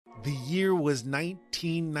The year was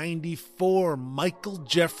 1994. Michael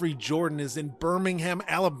Jeffrey Jordan is in Birmingham,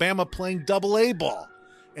 Alabama playing double-A ball.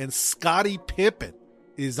 And Scottie Pippen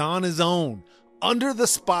is on his own, under the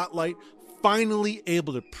spotlight, finally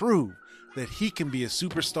able to prove that he can be a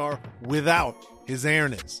superstar without his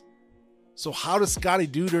airness. So how does Scottie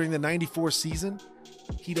do during the 94 season?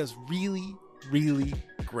 He does really, really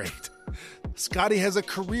great. Scottie has a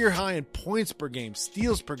career high in points per game,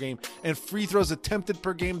 steals per game, and free throws attempted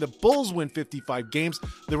per game. The Bulls win 55 games.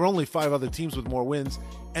 There were only 5 other teams with more wins.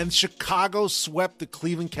 And Chicago swept the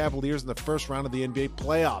Cleveland Cavaliers in the first round of the NBA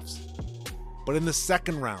playoffs. But in the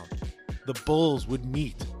second round, the Bulls would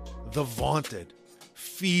meet the vaunted,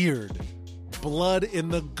 feared, blood in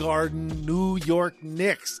the garden New York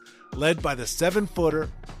Knicks, led by the 7-footer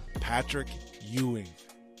Patrick Ewing.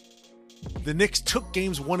 The Knicks took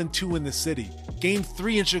games 1 and 2 in the city. Game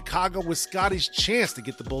 3 in Chicago was Scottie's chance to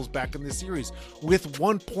get the Bulls back in the series. With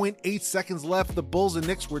 1.8 seconds left, the Bulls and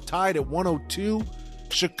Knicks were tied at 102.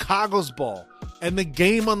 Chicago's ball, and the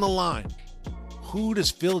game on the line. Who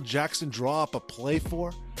does Phil Jackson draw up a play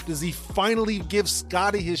for? Does he finally give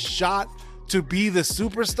Scottie his shot to be the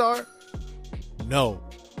superstar? No.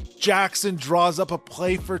 Jackson draws up a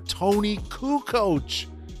play for Tony Kukoc.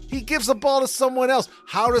 He gives the ball to someone else.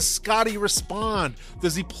 How does Scottie respond?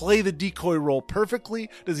 Does he play the decoy role perfectly?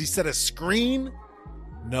 Does he set a screen?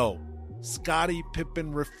 No. Scottie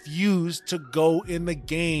Pippen refused to go in the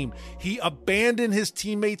game. He abandoned his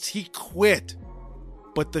teammates. He quit.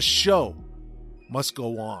 But the show must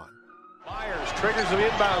go on. Myers triggers the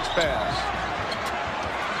inbounds pass.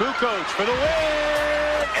 Kukoc for the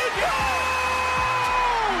win. It goes!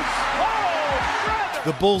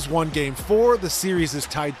 The Bulls won Game 4. The series is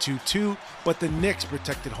tied 2-2, but the Knicks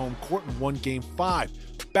protected home court and won Game 5.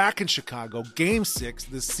 Back in Chicago, Game 6,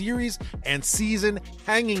 the series and season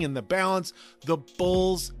hanging in the balance. The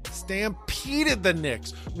Bulls stampeded the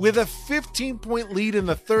Knicks with a 15-point lead in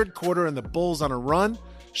the third quarter and the Bulls on a run.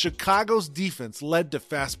 Chicago's defense led to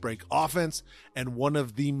fast break offense and one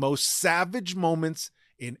of the most savage moments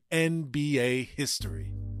in NBA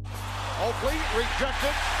history. Oakley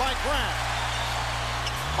rejected by Grant.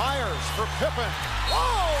 Myers for Pippen.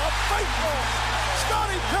 Oh, a faithful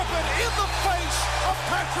Scottie Pippen in the face of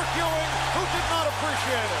Patrick Ewing, who did not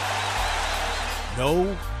appreciate it. No,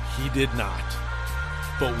 he did not.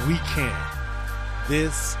 But we can.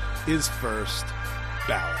 This is First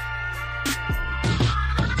Ballot.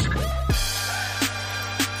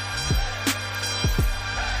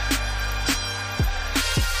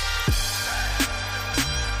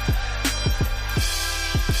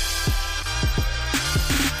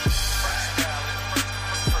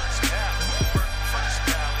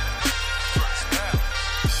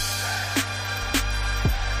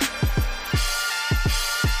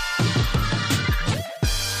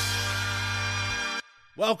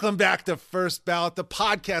 Welcome back to First Ballot, the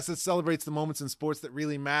podcast that celebrates the moments in sports that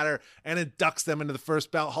really matter and inducts them into the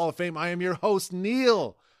First Ballot Hall of Fame. I am your host,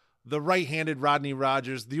 Neil, the right-handed Rodney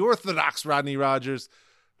Rogers, the orthodox Rodney Rogers,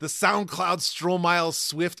 the SoundCloud Stroll Miles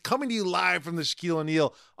Swift, coming to you live from the Shaquille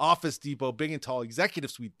O'Neal Office Depot, big and tall, executive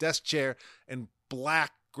suite desk chair, and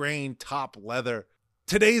black grain top leather.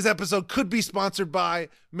 Today's episode could be sponsored by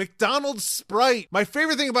McDonald's Sprite. My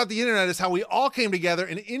favorite thing about the internet is how we all came together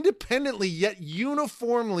and independently yet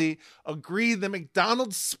uniformly agreed that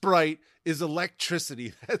McDonald's Sprite is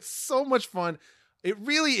electricity. That's so much fun. It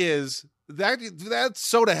really is. That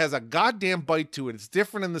soda has a goddamn bite to it. It's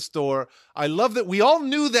different in the store. I love that we all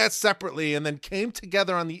knew that separately and then came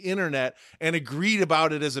together on the internet and agreed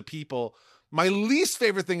about it as a people. My least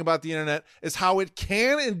favorite thing about the internet is how it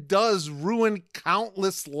can and does ruin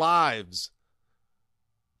countless lives.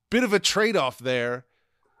 Bit of a trade-off there.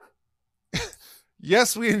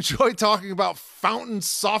 Yes, we enjoy talking about fountain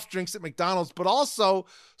soft drinks at McDonald's, but also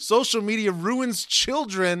social media ruins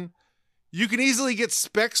children. You can easily get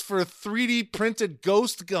specs for a 3D printed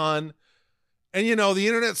ghost gun. And, you know, the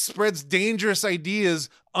internet spreads dangerous ideas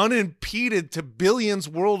unimpeded to billions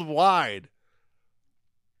worldwide.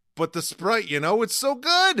 But the Sprite, you know, it's so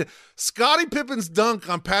good. Scottie Pippen's dunk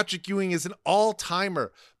on Patrick Ewing is an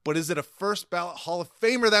all-timer. But is it a First Ballot Hall of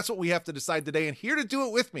Famer? That's what we have to decide today. And here to do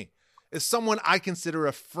it with me is someone I consider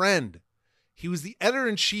a friend. He was the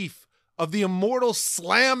editor-in-chief of the immortal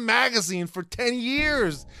Slam magazine for 10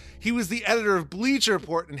 years. He was the editor of Bleacher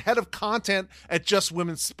Report and head of content at Just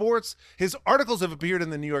Women's Sports. His articles have appeared in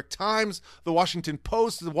the New York Times, the Washington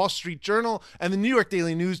Post, the Wall Street Journal, and the New York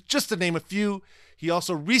Daily News, just to name a few. He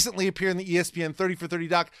also recently appeared in the ESPN 30 for 30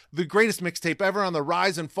 doc, The Greatest Mixtape Ever, on the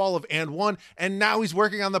rise and fall of And One. And now he's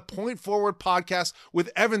working on the Point Forward podcast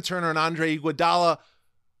with Evan Turner and Andre Iguodala.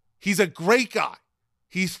 He's a great guy.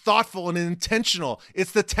 He's thoughtful and intentional.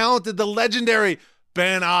 It's the talented, the legendary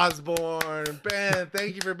Ben Osborne. Ben,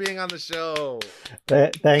 thank you for being on the show.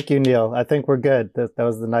 Thank you, Neil. I think we're good. That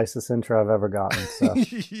was the nicest intro I've ever gotten. So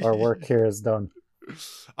our work here is done.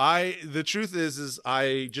 The truth is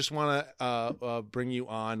I just want to bring you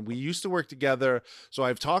on. We used to work together, so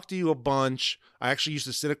I've talked to you a bunch. I actually used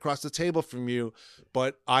to sit across the table from you,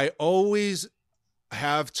 but I always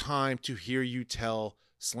have time to hear you tell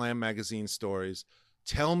Slam Magazine stories.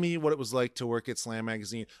 Tell me what it was like to work at Slam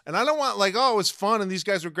Magazine. And I don't want like, oh, it was fun and these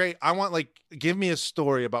guys were great. I want like, give me a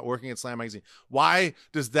story about working at Slam Magazine. Why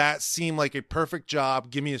does that seem like a perfect job?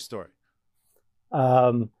 Give me a story.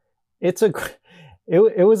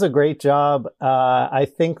 It was a great job. I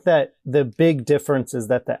think that the big difference is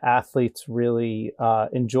that the athletes really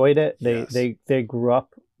enjoyed it. They grew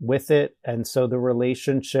up with it, and so the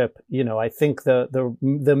relationship, I think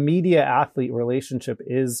the media athlete relationship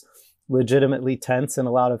is legitimately tense in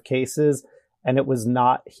a lot of cases, and it was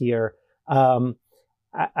not here. I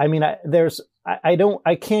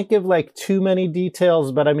can't give like too many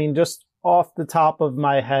details, but I mean, just off the top of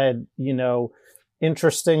my head,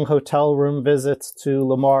 interesting hotel room visits to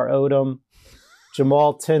Lamar Odom,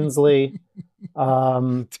 Jamal Tinsley,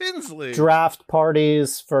 draft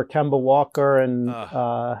parties for Kemba Walker and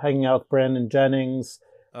hanging out with Brandon Jennings,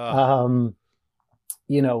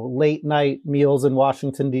 late night meals in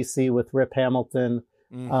Washington, D.C. with Rip Hamilton,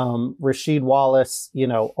 Rasheed Wallace,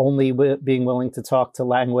 only being willing to talk to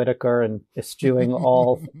Lang Whitaker and eschewing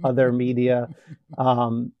all other media.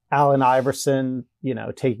 Allen Iverson,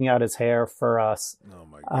 taking out his hair for us. Oh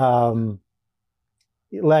my God.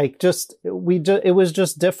 It was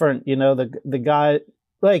just different. The guy,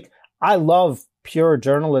 I love pure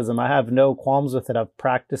journalism. I have no qualms with it. I've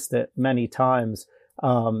practiced it many times.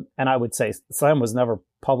 And I would say Slam was never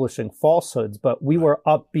publishing falsehoods, but we were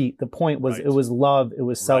upbeat. The point was, It was love. It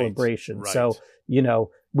was celebration. Right. So,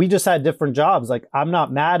 we just had different jobs. Like, I'm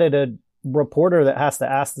not mad at a reporter that has to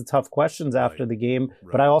ask the tough questions after the game,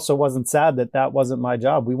 but I also wasn't sad that wasn't my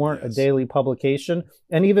job. We weren't a daily publication.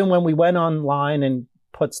 And even when we went online and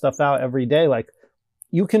put stuff out every day, like,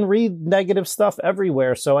 you can read negative stuff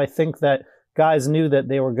everywhere. So I think that guys knew that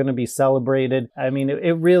they were going to be celebrated. I mean,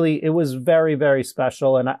 it was very, very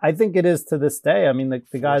special. And I think it is to this day. I mean,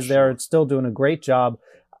 the guys there are still doing a great job.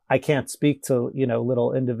 I can't speak to,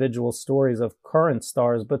 little individual stories of current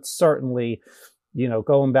stars, but certainly,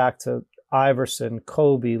 going back to Iverson,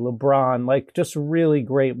 Kobe, LeBron, like just really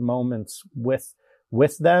great moments with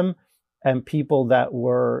them and people that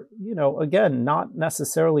were, again, not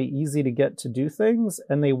necessarily easy to get to do things.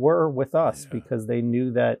 And they were with us because they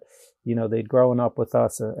knew that, they'd grown up with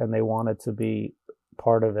us and they wanted to be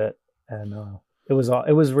part of it. And it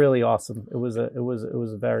was really awesome. It was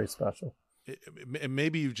very special.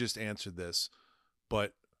 Maybe you just answered this,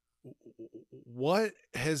 but what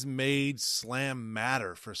has made Slam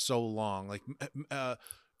matter for so long? Like,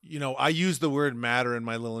 I use the word matter in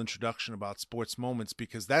my little introduction about sports moments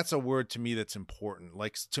because that's a word to me that's important.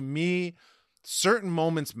 Like, to me, certain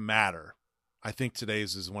moments matter. I think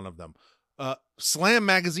today's is one of them. Slam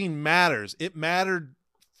Magazine matters. It mattered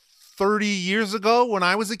 30 years ago when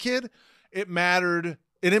I was a kid. It mattered,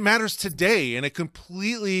 and it matters today in a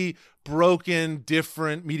completely broken,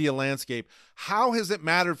 different media landscape. How has it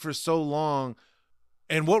mattered for so long,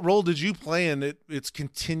 and what role did you play in its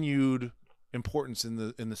continued importance in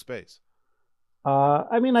the space?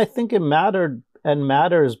 I think it mattered and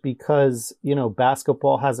matters because,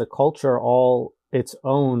 basketball has a culture all its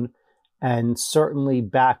own. And certainly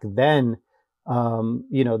back then,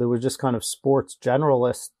 there were just kind of sports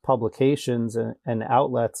generalist publications and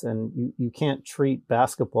outlets, and you can't treat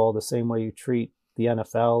basketball the same way you treat the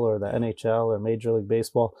NFL or the NHL or Major League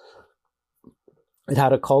Baseball. It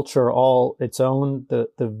had a culture all its own. The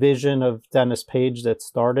vision of Dennis Page that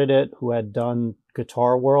started it, who had done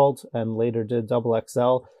Guitar World and later did Double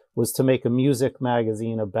XL, was to make a music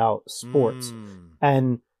magazine about sports.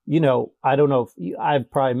 And, I don't know if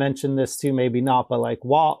I've probably mentioned this too, maybe not, but like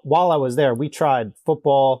while I was there, we tried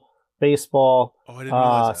football, baseball,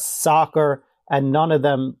 soccer, and none of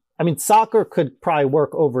them. I mean, soccer could probably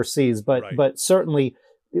work overseas, but certainly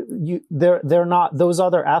they're not. Those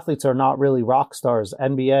other athletes are not really rock stars.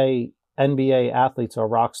 NBA athletes are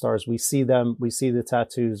rock stars. We see them. We see the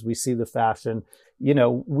tattoos. We see the fashion.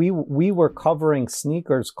 We wwere covering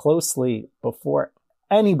sneakers closely before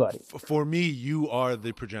anybody. For me, you are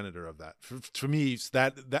the progenitor of that. For me, it's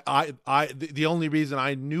the only reason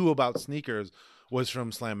I knew about sneakers was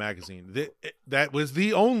from Slam Magazine. That was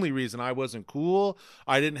the only reason. I wasn't cool.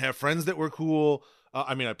 I didn't have friends that were cool.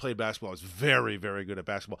 I mean, I played basketball. I was very, very good at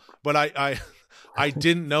basketball. But I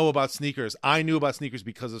didn't know about sneakers. I knew about sneakers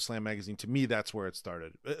because of Slam Magazine. To me, that's where it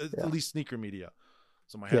started, at least sneaker media.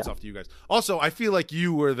 So my hat's off to you guys. Also, I feel like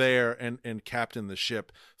you were there and captained the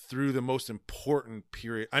ship through the most important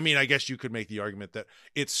period. I mean, I guess you could make the argument that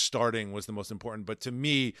its starting was the most important. But to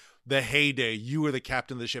me, the heyday, you were the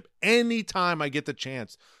captain of the ship. Anytime I get the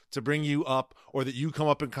chance to bring you up or that you come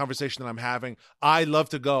up in conversation that I'm having, I love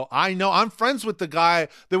to go. I know I'm friends with the guy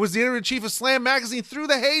that was the editor-in-chief of Slam Magazine through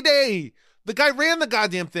the heyday. The guy ran the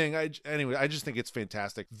goddamn thing. Anyway, I just think it's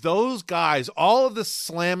fantastic. Those guys, all of the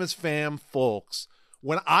Slammers fam folks,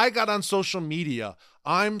 when I got on social media,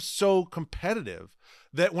 I'm so competitive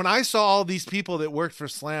that when I saw all these people that worked for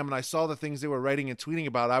Slam and I saw the things they were writing and tweeting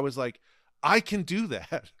about, I was like, I can do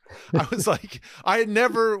that. I was like, I had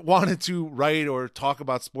never wanted to write or talk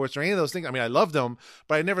about sports or any of those things. I mean, I loved them,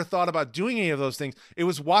 but I never thought about doing any of those things. It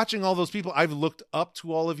was watching all those people. I've looked up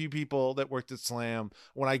to all of you people that worked at Slam.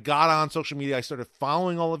 When I got on social media, I started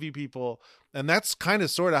following all of you people. And that's kind of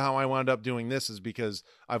sort of how I wound up doing this, is because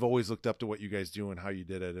I've always looked up to what you guys do and how you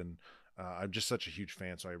did it. And I'm just such a huge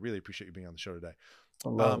fan. So I really appreciate you being on the show today.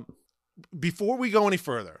 Before we go any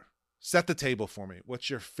further, set the table for me. What's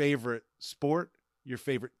your favorite sport, your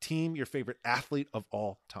favorite team, your favorite athlete of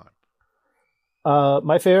all time?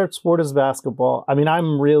 My favorite sport is basketball. I mean, I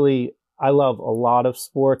love a lot of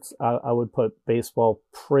sports. I would put baseball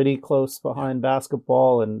pretty close behind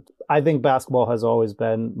basketball. And I think basketball has always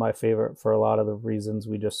been my favorite for a lot of the reasons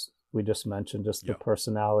we just mentioned, just the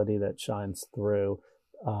personality that shines through,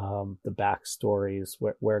 the backstories,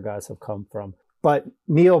 where guys have come from. But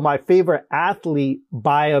Neil, my favorite athlete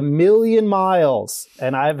by a million miles,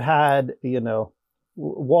 and I've had,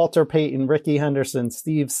 Walter Payton, Ricky Henderson,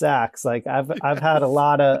 Steve Sachs. Like I've had a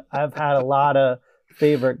lot of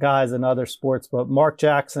favorite guys in other sports, but Mark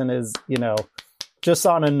Jackson is, just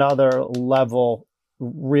on another level,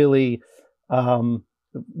 really,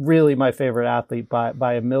 really my favorite athlete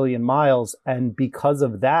by a million miles. And because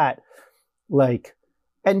of that,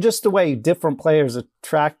 and just the way different players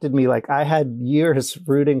attracted me, like I had years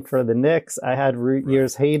rooting for the Knicks. I had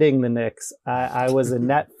years hating the Knicks. I was a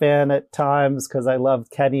net fan at times because I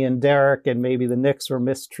loved Kenny and Derek, and maybe the Knicks were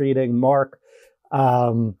mistreating Mark.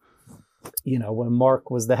 When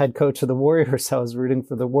Mark was the head coach of the Warriors, I was rooting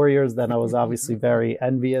for the Warriors. Then I was obviously very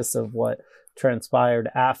envious of what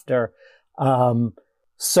transpired after.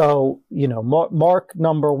 So, Mark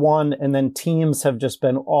number one, and then teams have just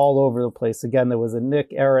been all over the place. Again, there was a Knick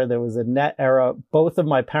era, there was a Net era. Both of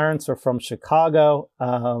my parents are from Chicago.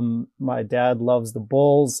 My dad loves the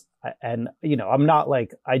Bulls. And, I'm not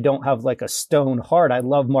I don't have a stone heart. I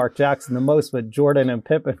love Mark Jackson the most, but Jordan and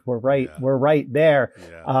Pippen were right there.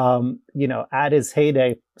 Yeah. At his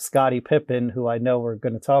heyday, Scottie Pippen, who I know we're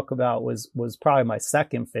going to talk about, was probably my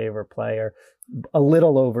second favorite player, a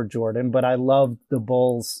little over Jordan, but I loved the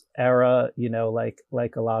Bulls era,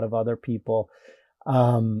 like a lot of other people.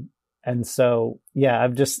 And so, yeah,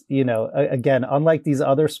 I've just, again, unlike these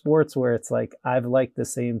other sports where it's I've liked the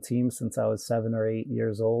same team since I was 7 or 8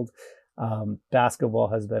 years old. Basketball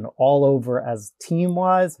has been all over as team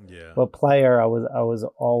wise, but player, I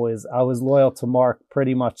was loyal to Mark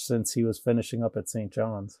pretty much since he was finishing up at St.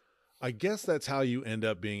 John's. I guess that's how you end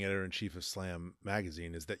up being editor-in-chief of Slam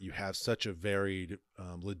Magazine, is that you have such a varied,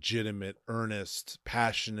 legitimate, earnest,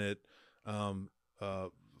 passionate,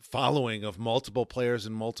 following of multiple players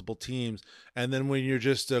and multiple teams. And then when you're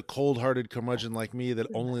just a cold-hearted curmudgeon like me that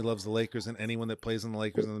only loves the Lakers and anyone that plays in the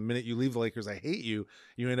Lakers, and the minute you leave the Lakers, I hate you,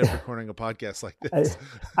 you end up recording a podcast like this.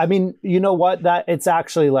 I mean, you know what? That it's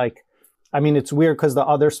actually it's weird because the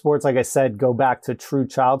other sports, like I said, go back to true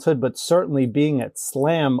childhood, but certainly being at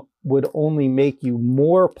Slam would only make you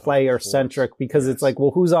more player-centric because it's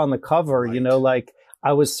who's on the cover? Right.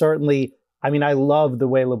 I was certainly... I love the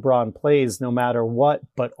way LeBron plays no matter what,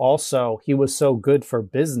 but also he was so good for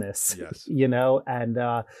business,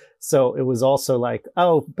 and so it was also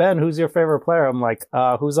oh, Ben, who's your favorite player? I'm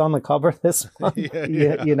who's on the cover this month? We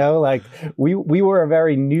were a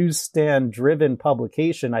very newsstand driven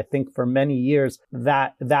publication. I think for many years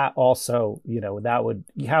that also, that would,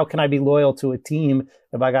 how can I be loyal to a team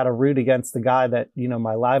if I got to root against the guy that,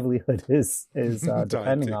 my livelihood is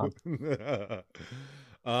depending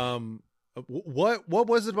on. What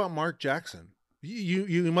was it about Mark Jackson?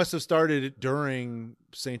 You must have started it during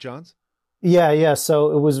St. John's. Yeah.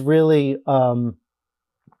 So it was really,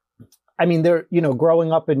 there,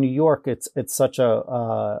 growing up in New York, it's such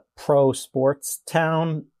a pro sports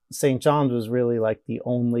town. St. John's was really the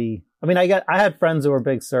only. I had friends who were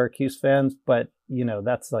big Syracuse fans, but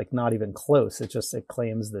that's not even close. It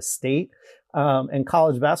claims the state. And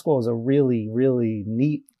college basketball was a really, really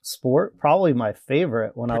neat sport. Probably my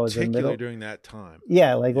favorite when I was in middle. Particularly during that time.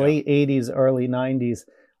 Yeah, late 80s, early 90s.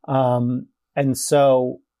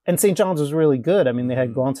 And St. John's was really good. I mean, they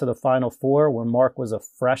had gone to the Final Four when Mark was a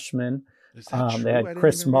freshman. Is that true? They had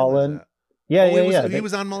Chris Mullen. Yeah, He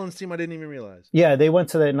was on Mullen's team. I didn't even realize. Yeah, they went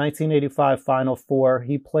to the 1985 Final Four.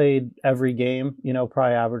 He played every game,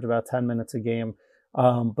 probably averaged about 10 minutes a game.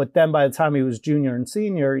 But then by the time he was junior and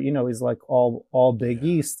senior, he's like all Big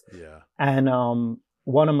East. Yeah. And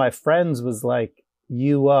one of my friends was like,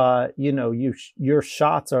 your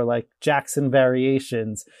shots are like Jackson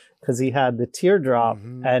variations, because he had the teardrop,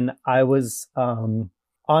 and I was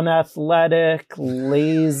unathletic,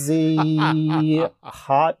 lazy,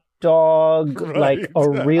 hot dog, like a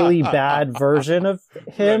really bad version of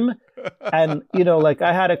him. And,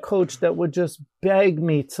 I had a coach that would just beg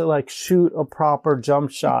me to like shoot a proper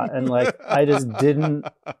jump shot. And like, I just didn't,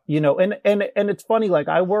 and it's funny, like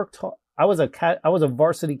I was a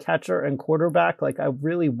varsity catcher and quarterback. Like I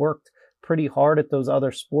really worked pretty hard at those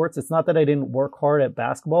other sports. It's not that I didn't work hard at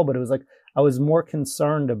basketball, but it was like, I was more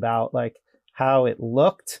concerned about like how it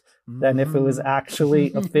looked than if it was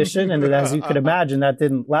actually efficient. And as you could imagine, that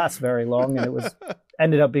didn't last very long, and it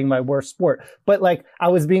ended up being my worst sport. But like I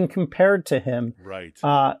was being compared to him, right?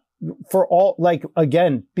 For all, like,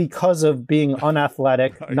 again, because of being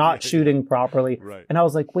unathletic, not shooting properly. Right. And I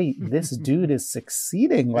was like, wait, this dude is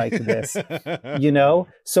succeeding like this,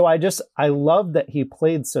 So I love that he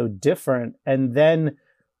played so different. And then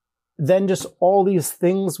just all these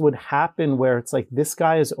things would happen where it's like, this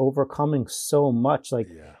guy is overcoming so much. Like,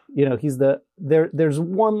 he's there's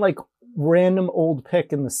one like random old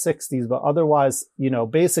pick in the 60s, but otherwise,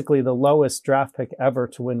 basically the lowest draft pick ever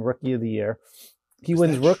to win Rookie of the Year. He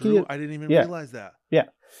wins Rookie. I didn't even realize that. Yeah.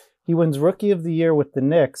 He wins Rookie of the Year with the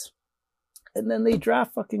Knicks. And then they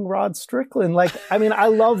draft fucking Rod Strickland. Like, I mean, I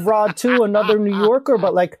love Rod too, another New Yorker,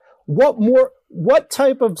 but like, what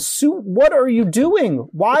type of suit, what are you doing?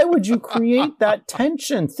 Why would you create that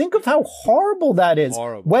tension? Think of how horrible that is.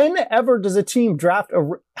 Horrible. Whenever does a team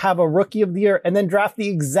have a Rookie of the Year and then draft the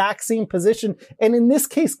exact same position? And in this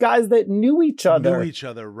case, guys that knew each other.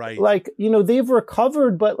 Right. Like, they've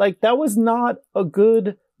recovered, but like, that was not a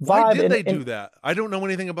good vibe. Why did they do that? I don't know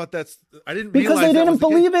anything about that. I didn't because realize they didn't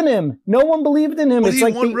believe in him. No one believed in him. But it's he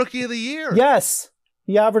like won Rookie of the Year. Yes.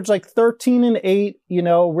 He averaged like 13 and 8,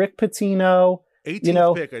 Rick Pitino,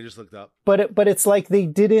 18th pick, I just looked up. But it's like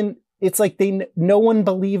no one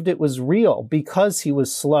believed it was real because he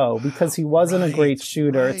was slow, because he wasn't a great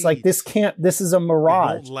shooter. Right. It's like, this is a mirage.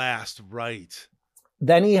 It won't last, right.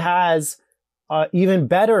 Then he has even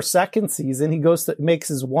better second season. He makes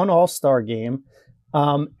his one All-Star game.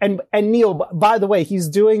 And Neil, by the way, he's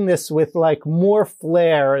doing this with like more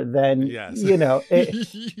flair than,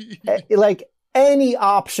 like any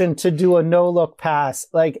option to do a no-look pass,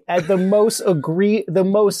 like at the most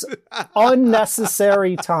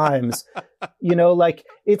unnecessary times, like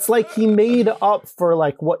it's like he made up for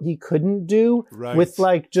like what he couldn't do with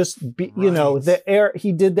like the air.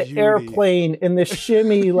 He did the airplane and the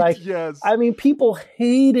shimmy. Like, yes. I mean, people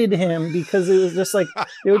hated him because it was just like,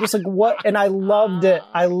 they were just like, what? And I loved it.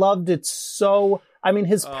 I loved it so, I mean,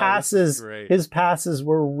 his passes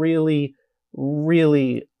were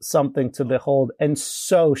really something to behold and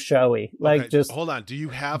so showy. Like, just hold on. Do you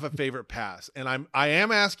have a favorite pass? And I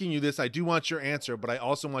am asking you this. I do want your answer, but I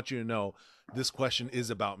also want you to know this question is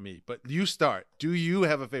about me. But you start. Do you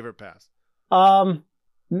have a favorite pass?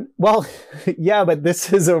 Well, yeah, but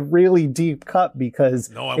this is a really deep cut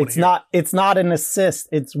because it's not an assist.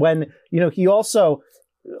 It's when, he also,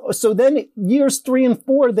 so then years 3 and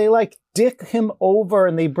 4, they like dick him over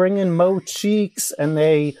and they bring in Mo Cheeks and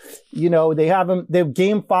they have him,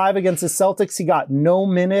 game 5 against the Celtics. He got no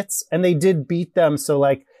minutes and they did beat them. So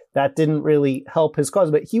like that didn't really help his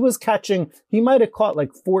cause, but he might have caught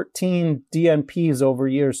like 14 DNPs over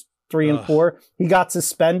years 3 and 4. He got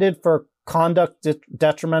suspended for conduct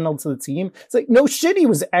detrimental to the team. It's like, no shit, he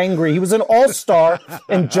was angry. He was an all-star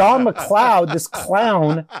and John McLeod, this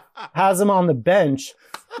clown, has him on the bench.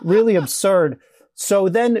 Really absurd. So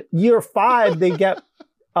then year 5, they get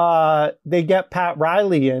Pat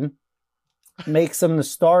Riley in, makes him the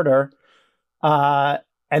starter.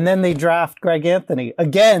 And then they draft Greg Anthony.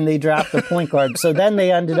 Again, they draft the point guard. So then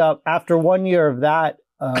they ended up, after 1 year of that,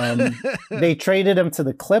 they traded him to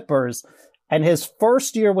the Clippers. And his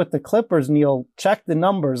first year with the Clippers, Neil, check the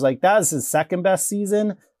numbers. Like, that was his second best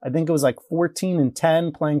season. I think it was like 14 and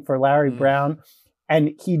 10 playing for Larry Brown.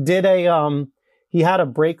 And he did he had a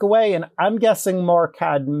breakaway. And I'm guessing Mark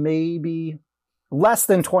had maybe less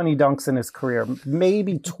than 20 dunks in his career,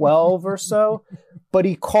 maybe 12 or so. But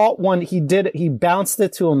he caught one. He bounced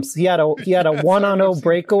it to him. He had a 1-on-0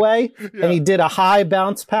 breakaway, and he did a high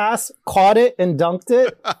bounce pass, caught it and dunked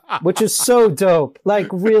it, which is so dope. Like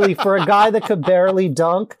really, for a guy that could barely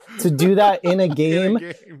dunk to do that in a game.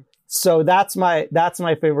 So that's my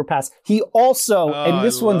favorite pass. He also, and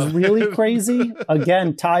this one's really crazy,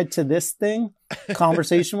 again, tied to this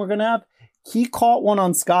conversation we're going to have. He caught one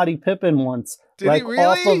on Scottie Pippen once. Did he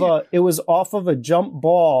really? It was off of a jump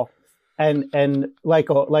ball and like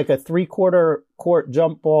a 3/4 court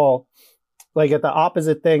jump ball, like at the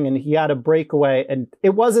opposite thing. And he had a breakaway, and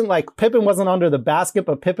it wasn't like Pippen wasn't under the basket,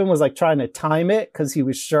 but Pippen was like trying to time it because he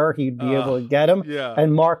was sure he'd be able to get him. Yeah.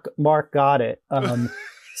 And Mark got it.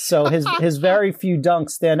 So his very few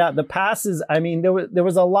dunks stand out. The passes, I mean, there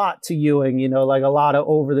was a lot to Ewing, like a lot of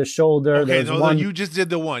over the shoulder. Okay, no, you just did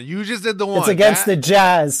the one. It's against the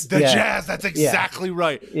Jazz. Jazz, that's exactly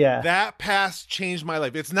right. Yeah. That pass changed my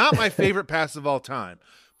life. It's not my favorite pass of all time,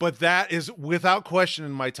 but that is without question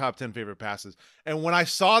in my top 10 favorite passes. And when I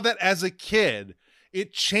saw that as a kid,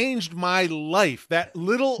 it changed my life. That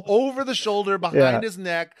little over the shoulder behind his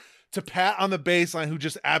neck to Pat on the baseline, who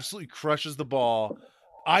just absolutely crushes the ball.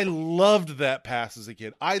 I loved that pass as a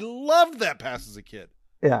kid.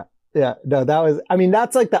 Yeah. No,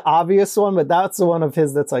 that's like the obvious one, but that's the one of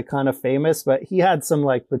his that's like kind of famous. But he had some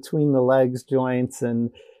like between the legs joints,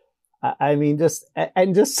 and I mean, just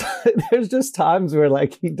there's just times where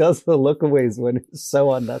like he does the lookaways when it's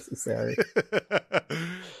so unnecessary.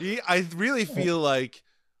 I really feel like,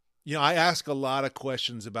 I ask a lot of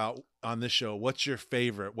questions about on this show. What's your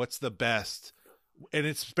favorite? What's the best? And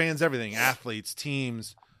it spans everything: athletes,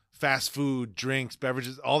 teams, fast food, drinks,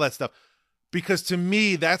 beverages, all that stuff. Because to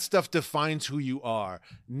me, that stuff defines who you are.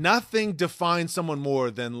 Nothing defines someone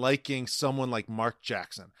more than liking someone like Mark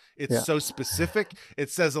Jackson. It's so specific.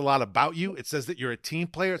 It says a lot about you. It says that you're a team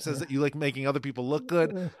player. It says that you like making other people look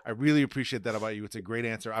good. I really appreciate that about you. It's a great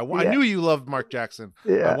answer. I knew you loved Mark Jackson.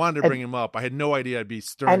 I wanted to bring him up. I had no idea I'd be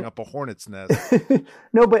stirring up a hornet's nest.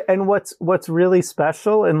 No, but what's really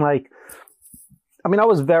special, and like, I mean, I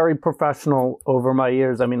was very professional over my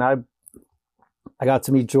years. I mean, I got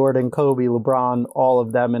to meet Jordan, Kobe, LeBron, all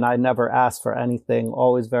of them, and I never asked for anything,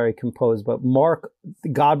 always very composed. But Mark,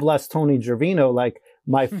 God bless Tony Gervino, like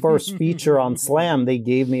my first feature on Slam, they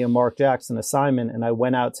gave me a Mark Jackson assignment, and I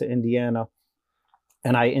went out to Indiana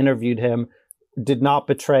and I interviewed him, did not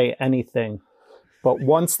betray anything. But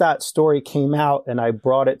once that story came out and I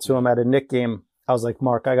brought it to him at a Knick game, I was like,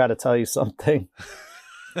 Mark, I got to tell you something.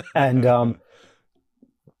 And,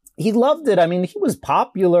 he loved it. I mean, he was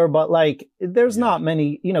popular, but like, there's not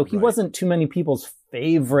many, he wasn't too many people's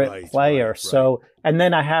favorite player. Right. So, and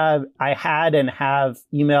then I had and have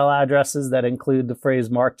email addresses that include the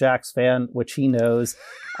phrase Mark Jacks fan, which he knows.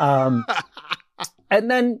 And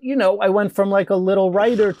then, I went from like a little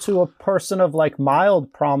writer to a person of like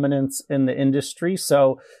mild prominence in the industry.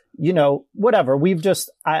 So, whatever. We've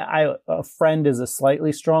just, a friend is a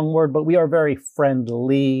slightly strong word, but we are very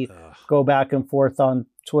friendly, go back and forth on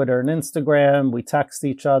Twitter and Instagram. We text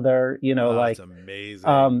each other, like, that's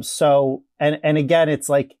amazing. So, and again, it's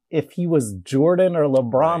like, if he was Jordan or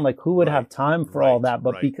LeBron, like who would have time for all that?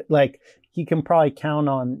 But like, he can probably count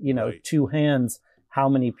on, two hands how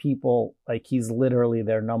many people, like he's literally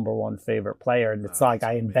their number one favorite player. And it's like,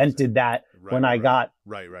 I invented that when I got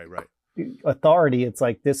authority. It's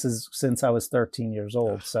like, this is since I was 13 years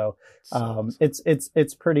old. So, awesome.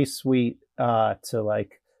 It's pretty sweet, to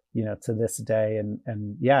like, to this day.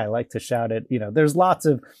 And I like to shout it. There's lots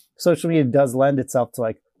of social media does lend itself to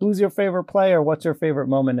like, who's your favorite player? What's your favorite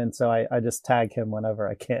moment? And so I just tag him whenever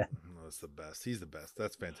I can. Oh, that's the best. He's the best.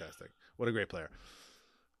 That's fantastic. What a great player.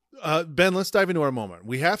 Ben, let's dive into our moment.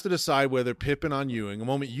 We have to decide whether Pippen on Ewing, a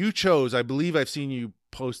moment you chose. I believe I've seen you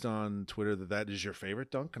post on Twitter that is your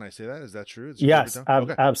favorite dunk. Can I say that? Is that true? Yes,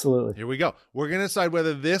 absolutely. Here we go. We're going to decide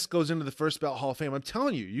whether this goes into the first ballot Hall of Fame. I'm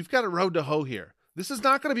telling you, you've got a road to hoe here. This is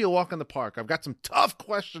not going to be a walk in the park. I've got some tough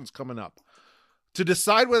questions coming up. To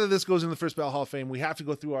decide whether this goes in the first ballot Hall of Fame, we have to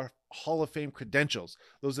go through our Hall of Fame credentials.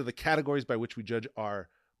 Those are the categories by which we judge our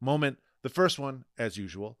moment. The first one, as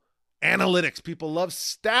usual, analytics. People love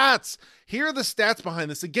stats. Here are the stats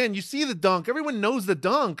behind this. Again, you see the dunk. Everyone knows the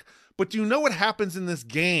dunk, but do you know what happens in this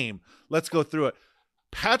game? Let's go through it.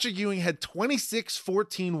 Patrick Ewing had 26,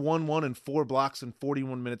 14, 1-1, and 4 blocks in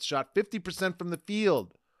 41 minutes, shot 50% from the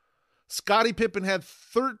field. Scottie Pippen had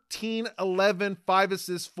 13, 11, 5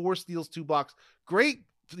 assists, 4 steals, 2 blocks. Great.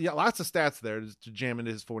 Lots of stats there to jam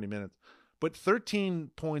into his 40 minutes. But 13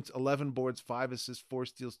 points, 11 boards, 5 assists, 4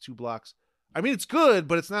 steals, 2 blocks. I mean, it's good,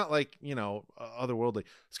 but it's not like, otherworldly.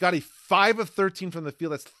 Scotty, 5 of 13 from the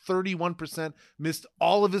field. That's 31%. Missed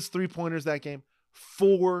all of his 3-pointers that game.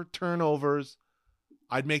 4 turnovers.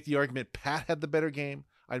 I'd make the argument Pat had the better game.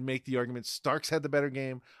 I'd make the argument Starks had the better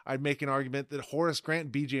game. I'd make an argument that Horace Grant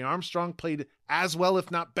and B.J. Armstrong played as well,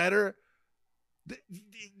 if not better. This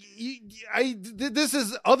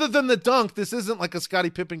is, other than the dunk, this isn't like a Scottie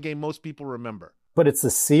Pippen game most people remember. But it's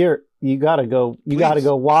a seer. You got to go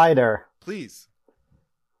wider. Please.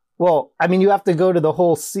 Well, I mean, you have to go to the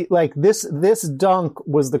whole like this dunk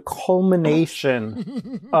was the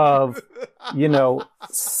culmination of,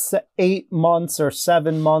 8 months or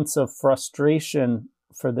 7 months of frustration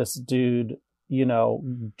for this dude,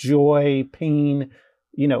 joy, pain.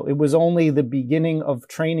 It was only the beginning of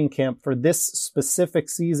training camp for this specific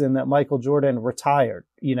season that Michael Jordan retired.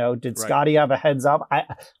 Did Scotty have a heads up?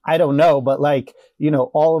 I don't know, but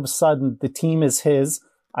all of a sudden the team is his.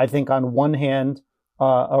 I think on one hand,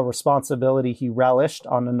 a responsibility he relished.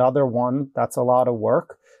 On another one, that's a lot of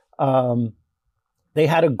work. They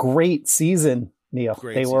had a great season, Neil.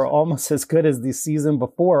 They were almost as good as the season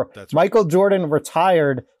before. That's Michael Jordan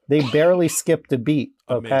retired. They barely skipped a beat.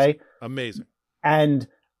 Okay. Amazing. And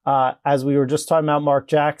as we were just talking about Mark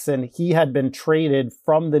Jackson, he had been traded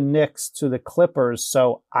from the Knicks to the Clippers.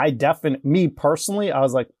 So me personally, I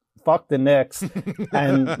was like, fuck the Knicks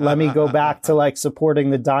and let me go back to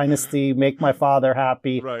supporting the dynasty, make my father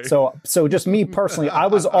happy. Right. So just me personally, I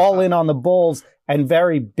was all in on the Bulls and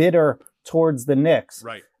very bitter towards the Knicks.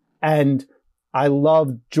 Right. And I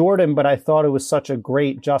loved Jordan, but I thought it was such a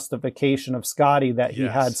great justification of Scotty that he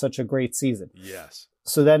had such a great season. Yes.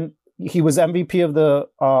 So then he was MVP of the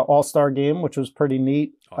All-Star game, which was pretty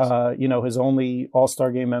neat. Awesome. His only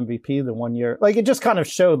All-Star game MVP the 1 year. It just kind of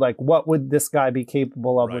showed what would this guy be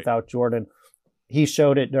capable of without Jordan. He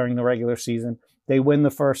showed it during the regular season. They win the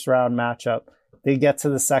first round matchup. They get to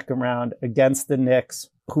the second round against the Knicks,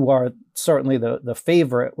 who are certainly the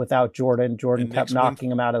favorite without Jordan. Jordan kept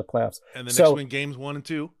knocking him out of the playoffs. And the Knicks win games 1 and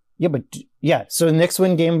 2. So the Knicks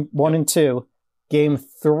win game 1 and 2. Game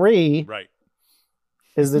 3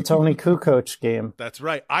 is the Tony Kukoc game. That's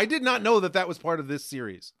right. I did not know that was part of this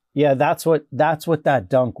series. Yeah, that's what that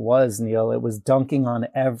dunk was, Neil. It was dunking on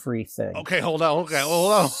everything. Okay, hold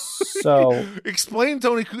on. So explain the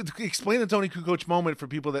Tony Kukoc moment for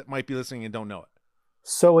people that might be listening and don't know it.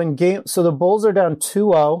 So the Bulls are down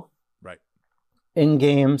 2-0 in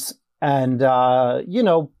games, and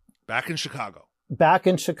back in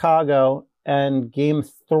Chicago, and game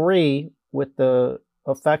 3 with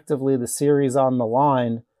effectively the series on the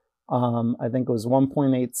line. I think it was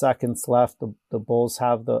 1.8 seconds left. The Bulls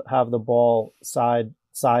have the ball side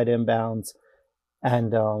inbounds,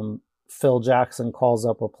 and Phil Jackson calls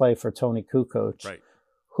up a play for Tony Kukoc,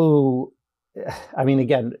 who, I mean,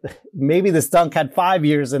 again, maybe this dunk had 5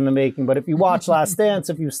 years in the making, but if you watch Last Dance,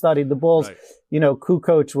 if you studied the Bulls,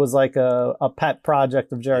 Kukoc was like a pet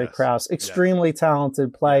project of Jerry Krause, extremely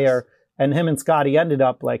talented player, and him and Scotty ended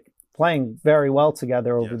up playing very well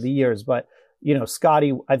together over the years. But,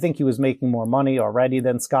 Scotty, I think he was making more money already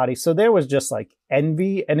than Scotty. So there was just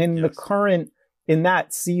envy. And in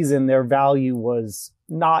that season, their value was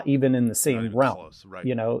not even in the same realm. Close, right.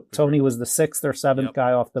 Tony was the 6th or 7th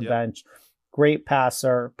guy off the bench. Great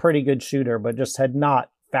passer, pretty good shooter, but just had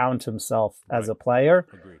not found himself as a player.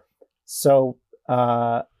 Agreed. So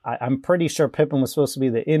I'm pretty sure Pippen was supposed to be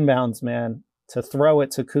the inbounds man to throw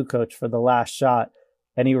it to Kukoc for the last shot,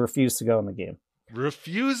 and he refused to go in the game.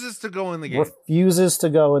 Refuses to go in the game.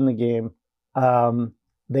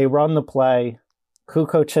 They run the play.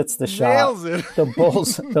 Kukoc hits the shot. Nails it.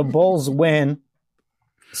 The Bulls win.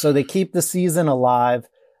 So they keep the season alive.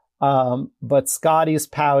 But Scotty's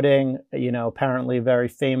pouting, apparently a very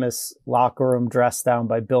famous locker room dress down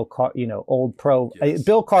by Bill old pro. Yes.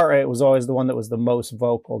 Bill Cartwright was always the one that was the most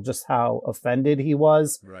vocal, just how offended he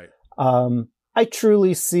was. Right. I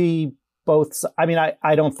truly see both. I mean,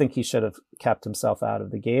 I don't think he should have kept himself out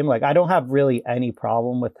of the game. I don't have really any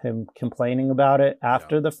problem with him complaining about it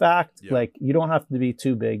after the fact. Yeah. You don't have to be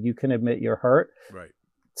too big. You can admit you're hurt. Right.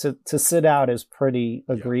 To sit out is pretty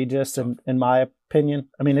egregious in my opinion.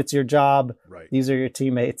 I mean, it's your job. Right. These are your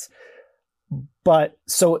teammates. But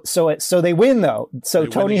so they win though. So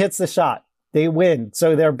Tony hits the shot. They win.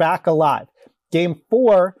 So they're back alive. Game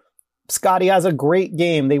 4, Scotty has a great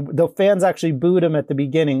game. The fans actually booed him at the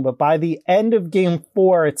beginning, but by the end of game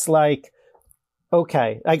 4, it's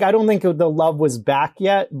okay. I don't think the love was back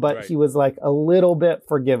yet, but he was a little bit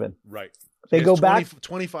forgiven. Right. They go back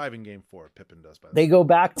 25 in game 4. Pippen does. They go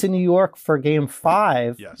back to New York for game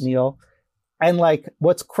 5, Neil. And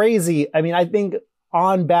what's crazy, I mean, I think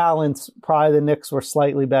on balance, probably the Knicks were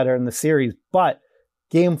slightly better in the series. But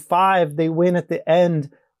game 5, they win at the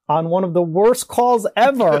end on one of the worst calls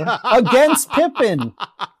ever against Pippen.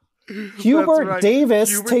 Hubert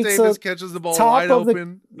Davis catches the ball top wide of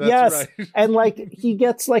open. That's right. And like he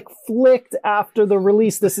gets like flicked after the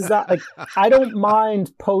release. This is not like, I don't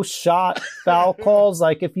mind post shot foul calls.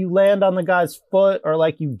 Like if you land on the guy's foot or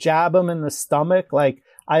like you jab him in the stomach, like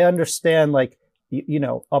I understand like, you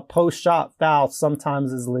know, a post shot foul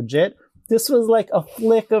sometimes is legit. This was like a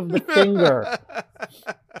flick of the finger.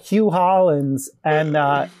 Hugh Hollins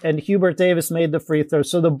and Hubert Davis made the free throw.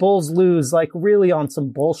 So the Bulls lose like really on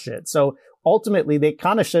some bullshit. So ultimately they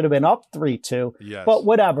kind of should have been up 3-2, yes. But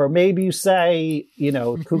whatever. Maybe you say, you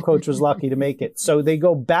know, Kukoc was lucky to make it. So they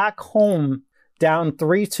go back home down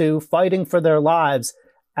 3-2, fighting for their lives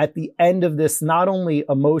at the end of this, not only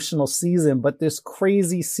emotional season, but this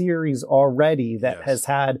crazy series already that has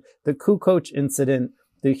had the Kukoc incident,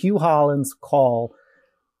 the Hugh Hollins call,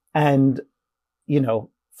 and, you know,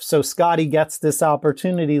 so Scotty gets this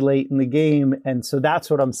opportunity late in the game. And so that's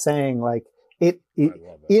what I'm saying. Like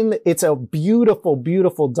it's a beautiful,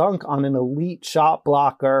 beautiful dunk on an elite shot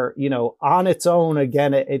blocker, you know, on its own.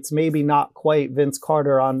 Again, it's maybe not quite Vince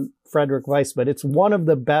Carter on Frederick Weiss, but it's one of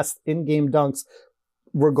the best in-game dunks,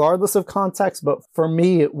 regardless of context. But for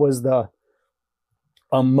me, it was the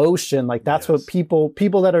emotion. Like that's what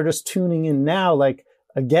people that are just tuning in now, like,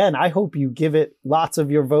 again, I hope you give it lots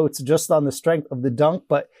of your votes just on the strength of the dunk,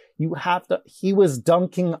 but you have to, he was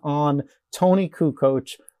dunking on Tony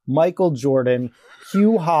Kukoc, Michael Jordan,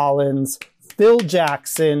 Hugh Hollins, Phil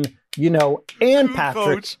Jackson, you know, and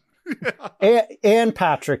Patrick, and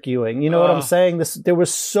Patrick Ewing. You know what I'm saying? There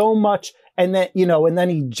was so much. And then, you know, and then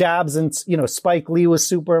he jabs and, you know, Spike Lee was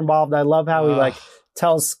super involved. I love how he like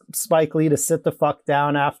tells Spike Lee to sit the fuck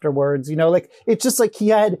down afterwards. You know, like it's just like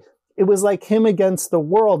it was like him against the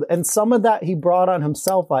world. And some of that he brought on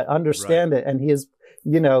himself. I understand it. And he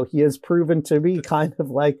has proven to be kind of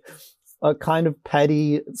like a kind of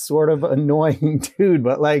petty, sort of annoying dude.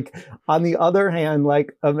 But like on the other hand,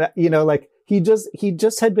 like, you know, like he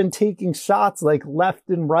just had been taking shots like left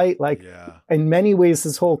and right, like in many ways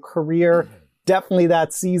his whole career, definitely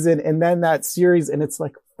that season. And then that series. And it's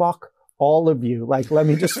like, fuck all of you. Like, let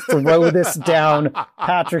me just throw this down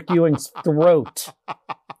Patrick Ewing's throat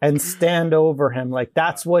and stand over him. Like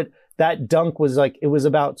that's what that dunk was like. It was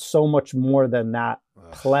about so much more than that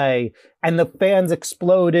play. And the fans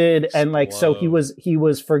exploded. And like, so he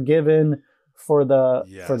was forgiven for the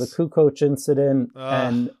Kukoc incident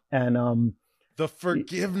and the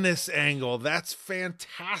forgiveness angle. That's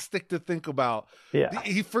fantastic to think about. Yeah.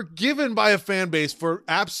 He's forgiven by a fan base for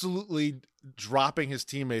absolutely dropping his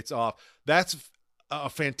teammates off. That's a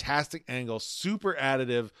fantastic angle. Super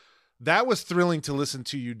additive. That was thrilling to listen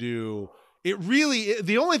to you do. It really,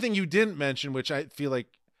 the only thing you didn't mention, which I feel like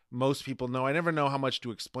most people know, I never know how much to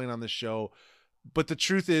explain on this show, but the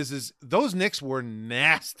truth is those Knicks were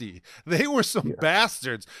nasty. They were some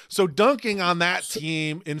bastards. So dunking on that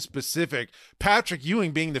team in specific, Patrick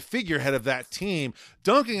Ewing being the figurehead of that team,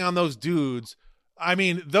 dunking on those dudes, I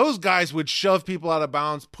mean, those guys would shove people out of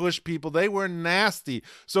bounds, push people. They were nasty.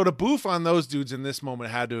 So to boof on those dudes in this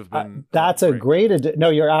moment had to have been. That's a great.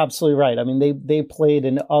 No, you're absolutely right. I mean, they played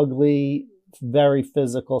an ugly, very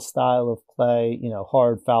physical style of play. You know,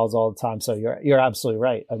 hard fouls all the time. So you're absolutely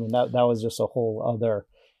right. I mean, that was just a whole other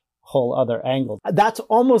angle. That's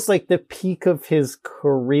almost like the peak of his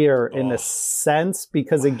career in a sense,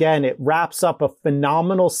 because again, it wraps up a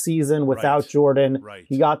phenomenal season without Jordan. Right.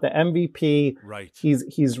 He got the MVP. Right.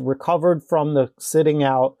 He's recovered from the sitting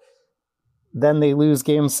out. Then they lose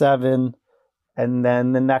game 7. And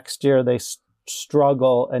then the next year they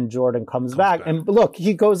struggle and Jordan comes back. And look,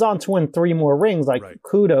 he goes on to win 3 more rings. Like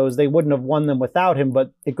kudos. They wouldn't have won them without him,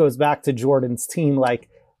 but it goes back to Jordan's team. Like,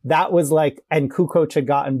 that was like, and Kukoc had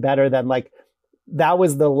gotten better than like, that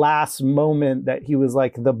was the last moment that he was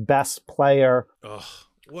like the best player.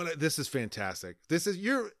 This is fantastic. This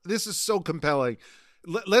is so compelling.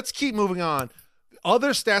 Let's keep moving on.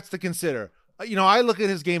 Other stats to consider. You know, I look at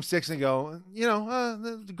his game 6 and go, you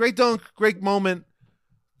know, great dunk, great moment.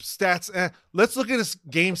 Stats. Let's look at his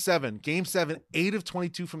game 7. Game 7, 8 of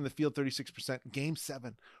 22 from the field, 36%. Game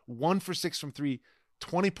 7, 1 for 6 from 3.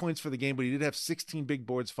 20 points for the game, but he did have 16 big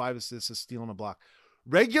boards, 5 assists, a steal, and a block.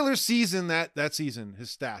 Regular season, that season, his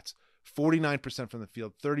stats, 49% from the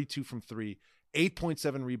field, 32 from 3,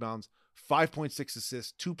 8.7 rebounds, 5.6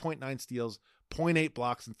 assists, 2.9 steals, 0.8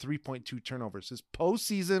 blocks, and 3.2 turnovers. His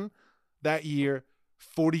postseason that year,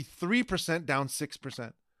 43%, down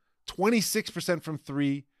 6%, 26% from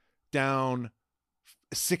 3, down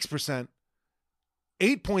 6%,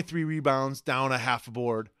 8.3 rebounds, down a half a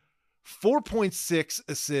board, 4.6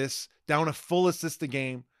 assists, down a full assist a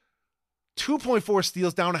game, 2.4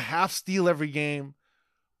 steals, down a half steal every game,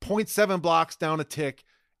 0.7 blocks, down a tick,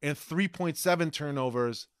 and 3.7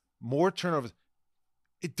 turnovers, more turnovers.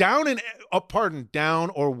 Down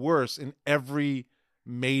or worse in every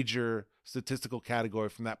major statistical category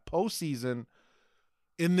from that postseason.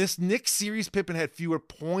 In this Knicks series, Pippen had fewer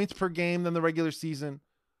points per game than the regular season.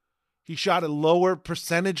 He shot a lower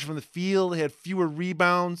percentage from the field. He had fewer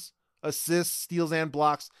rebounds, assists, steals, and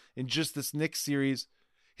blocks in just this Knicks series.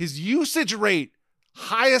 His usage rate,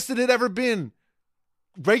 highest it had ever been,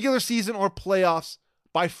 regular season or playoffs,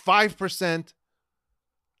 by 5%.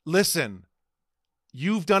 Listen,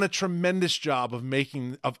 you've done a tremendous job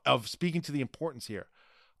of speaking to the importance here.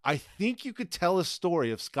 I think you could tell a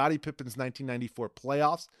story of Scottie Pippen's 1994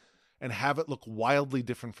 playoffs and have it look wildly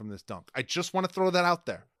different from this dunk. I just want to throw that out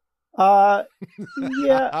there.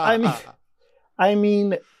 Yeah, I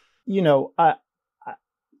mean, you know,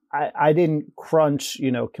 I didn't crunch,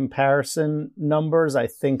 you know, comparison numbers. I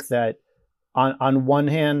think that on one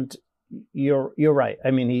hand, you're right. I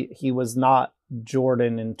mean, he was not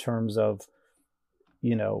Jordan in terms of,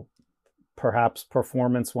 you know, perhaps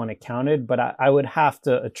performance when it counted, but I would have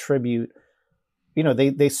to attribute, you know,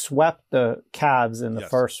 they swept the Cavs in the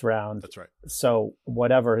first round. That's right. So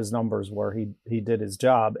whatever his numbers were, he did his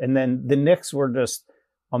job. And then the Knicks were just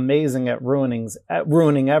amazing at ruining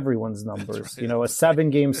everyone's numbers. Right. You know, a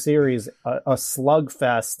 7-game series, a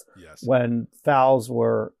slugfest when fouls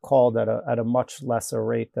were called at a much lesser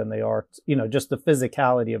rate than they are. You know, just the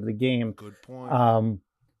physicality of the game. Good point.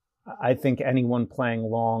 I think anyone playing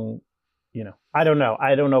long, you know, I don't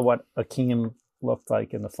know what Akeem looked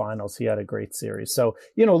like in the finals. He had a great series. So,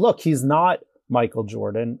 you know, look, he's not Michael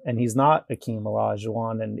Jordan and he's not Akeem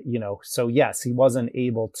Olajuwon. And, you know, so yes, he wasn't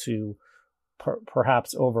able to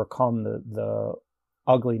perhaps overcome the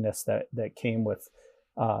ugliness that came with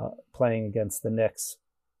playing against the Knicks.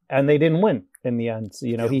 And they didn't win in the end. So,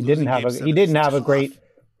 you know, he didn't have a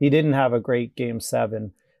great game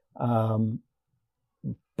 7.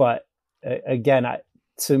 But again,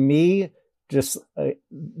 to me, just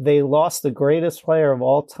they lost the greatest player of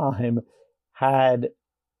all time, had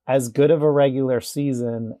as good of a regular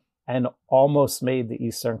season, and almost made the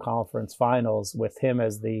Eastern Conference Finals with him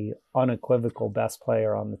as the unequivocal best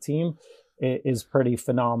player on the team. It is pretty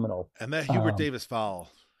phenomenal. And that Hubert Davis foul,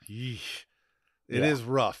 it is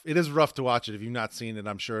rough. It is rough to watch it. If you've not seen it,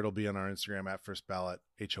 I'm sure it'll be on our Instagram at First Ballot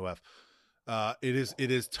HOF. It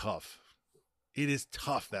is tough. It is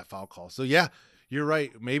tough, that foul call. So yeah, you're right.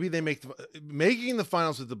 Maybe they making the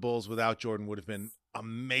finals with the Bulls without Jordan would have been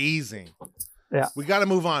amazing. Yeah. We got to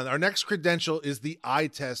move on. Our next credential is the eye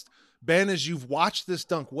test. Ben, as you've watched this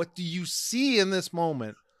dunk, what do you see in this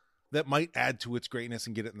moment that might add to its greatness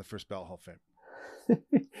and get it in the First Ballot Hall of Fame?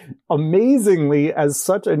 Amazingly, as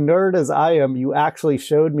such a nerd as I am, you actually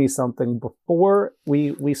showed me something before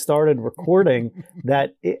we started recording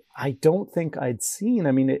that I don't think I'd seen.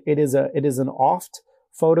 I mean, it is an oft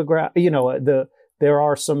photograph. You know, there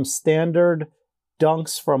are some standard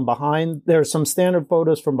dunks from behind. There's some standard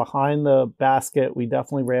photos from behind the basket. We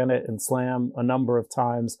definitely ran it in Slam a number of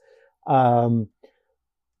times,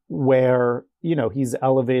 where, you know, he's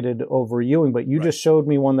elevated over Ewing, but you just showed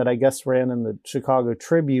me one that I guess ran in the Chicago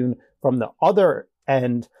Tribune from the other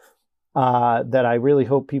end, that I really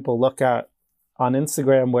hope people look at on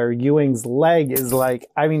Instagram, where Ewing's leg is like,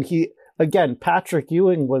 I mean, Patrick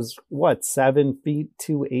Ewing was 7 feet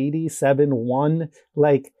 280, 7'1",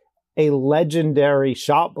 like a legendary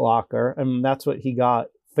shot blocker. And that's what he got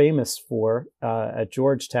famous for, at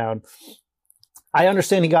Georgetown. I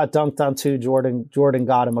understand he got dunked on too. Jordan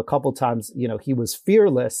got him a couple times. You know, he was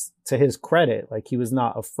fearless, to his credit. Like, he was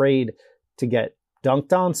not afraid to get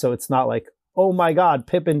dunked on. So it's not like, oh my God,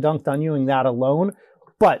 Pippen dunked on Ewing, that alone.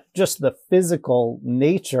 But just the physical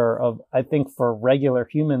nature of, I think for regular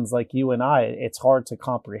humans like you and I, it's hard to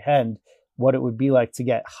comprehend what it would be like to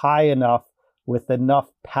get high enough with enough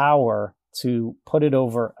power to put it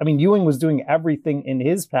over. I mean, Ewing was doing everything in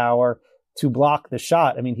his power to block the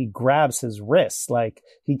shot. I mean, he grabs his wrists, like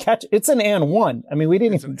it's an and one. I mean, we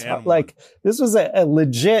didn't even talk, like, this was a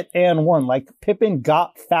legit and one. Like, Pippen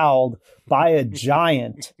got fouled by a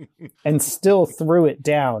giant and still threw it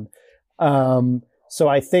down. So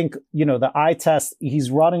I think, you know, the eye test, he's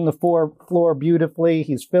running the floor beautifully.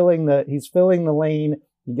 He's filling the lane.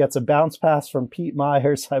 He gets a bounce pass from Pete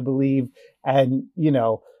Myers, I believe. And, you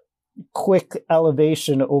know, quick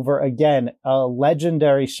elevation over, again, a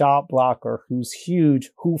legendary shot blocker who's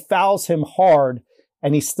huge, who fouls him hard,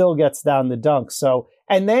 and he still gets down the dunk. So,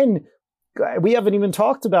 and then we haven't even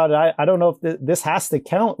talked about it. I don't know if this has to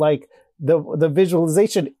count. Like the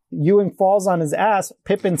visualization, Ewing falls on his ass.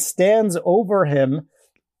 Pippen stands over him.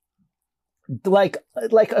 Like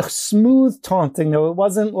a smooth taunting, though. It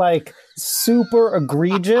wasn't like super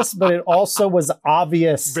egregious, but it also was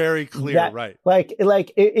obvious. Very clear, that, right.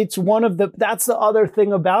 It's one of that's the other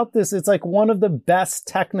thing about this. It's like one of the best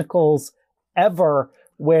technicals ever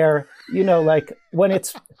where, like when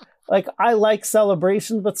it's like, I like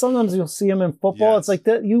celebrations, but sometimes you'll see them in football. Yes. It's like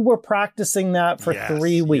that you were practicing that for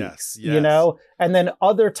 3 weeks, and then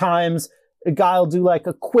other times a guy will do like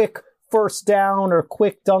a quick first down or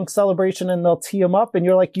quick dunk celebration and they'll tee him up and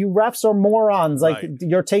you're like, you refs are morons. Like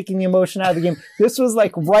you're taking the emotion out of the game. This was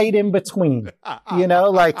like right in between,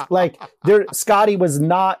 Scotty was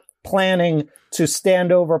not planning to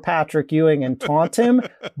stand over Patrick Ewing and taunt him.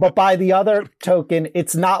 But by the other token,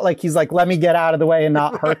 it's not like he's like, let me get out of the way and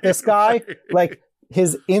not hurt this guy. Like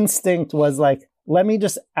his instinct was like, let me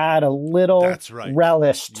just add a little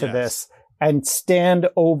relish to this and stand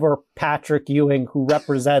over Patrick Ewing, who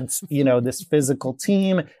represents, this physical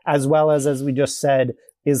team, as well as we just said,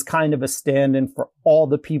 is kind of a stand-in for all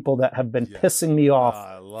the people that have been pissing me off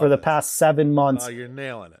for the past 7 months. Oh, you're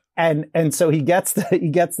nailing it. And so he gets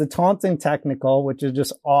the taunting technical, which is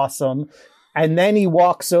just awesome. And then he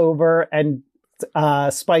walks over and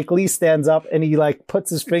Spike Lee stands up and he like puts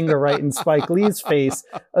his finger right in Spike Lee's face.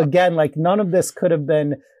 Again, like none of this could have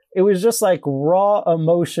been. It was just like raw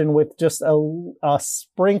emotion with just a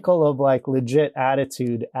sprinkle of like legit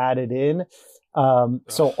attitude added in.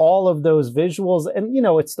 So all of those visuals and,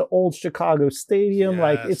 it's the old Chicago Stadium. Yes.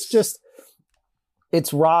 Like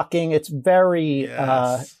it's rocking. It's very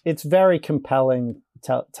compelling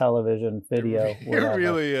television video. It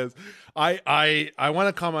really is. I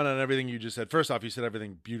want to comment on everything you just said. First off, you said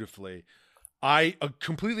everything beautifully. I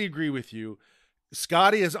completely agree with you.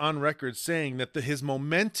 Scotty is on record saying that his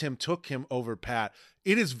momentum took him over Pat.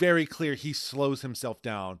 It is very clear he slows himself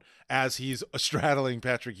down as he's straddling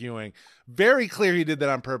Patrick Ewing. Very clear he did that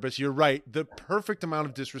on purpose. You're right. The perfect amount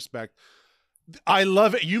of disrespect. I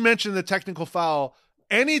love it. You mentioned the technical foul.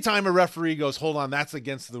 Anytime a referee goes, hold on, that's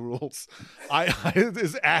against the rules.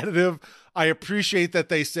 Is additive. I appreciate that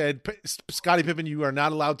they said, Scottie Pippen, you are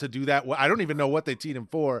not allowed to do that. I don't even know what they teed him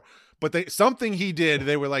for. But something he did,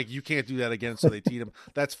 they were like, you can't do that again, so they teed him.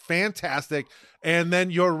 That's fantastic. And then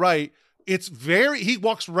you're right. He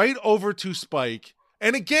walks right over to Spike.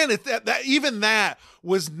 And again, even that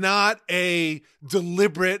was not a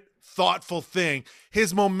deliberate, thoughtful thing.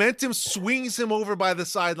 His momentum swings him over by the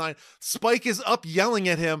sideline. Spike is up yelling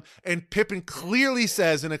at him, and Pippen clearly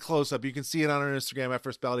says in a close-up, you can see it on our Instagram at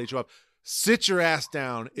First Ballot HOF, sit your ass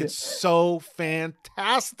down. It's so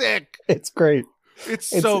fantastic. It's great. It's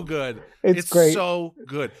so good. It's great. So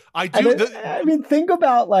good. Think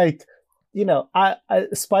about like,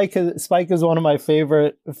 Spike is one of my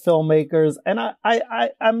favorite filmmakers, and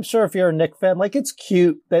I'm sure if you're a Knicks fan, like it's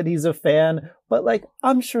cute that he's a fan, but like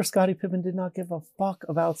I'm sure Scottie Pippen did not give a fuck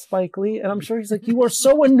about Spike Lee, and I'm sure he's like, you are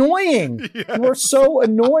so annoying. Yes. You are so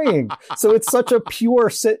annoying. So it's such a pure.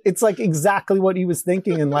 It's like exactly what he was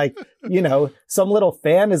thinking, and like some little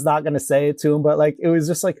fan is not going to say it to him, but like it was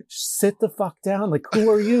just like, sit the fuck down. Like who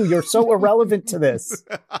are you? You're so irrelevant to this.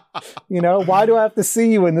 Why do I have to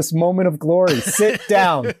see you in this moment of glory? Sit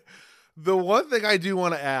down. The one thing I do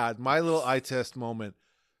want to add, my little eye test moment,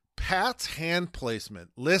 Pat's hand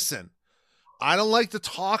placement. Listen, I don't like to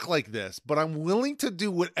talk like this, but I'm willing to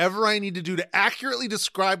do whatever I need to do to accurately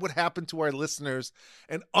describe what happened to our listeners.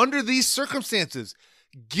 And under these circumstances,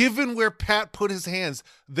 given where Pat put his hands,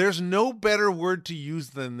 there's no better word to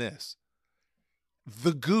use than this.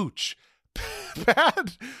 The gooch.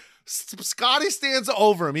 Scotty stands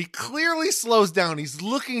over him. He clearly slows down. He's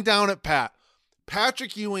looking down at Pat.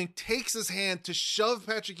 Patrick Ewing takes his hand to shove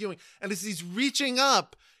Patrick Ewing. And as he's reaching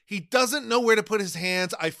up, he doesn't know where to put his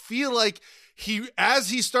hands. I feel like as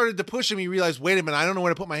he started to push him, he realized, wait a minute, I don't know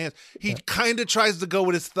where to put my hands. He kind of tries to go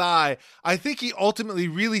with his thigh. I think he ultimately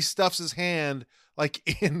really stuffs his hand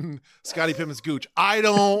like in Scottie Pippen's gooch. I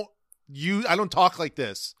don't talk like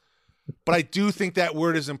this, but I do think that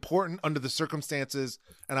word is important under the circumstances,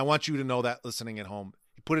 and I want you to know that listening at home.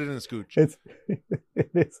 He put it in his gooch. It's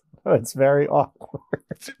very awkward.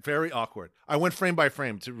 It's very awkward. I went frame by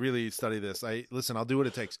frame to really study this. I'll do what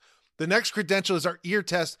it takes. The next credential is our ear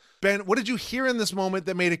test. Ben, what did you hear in this moment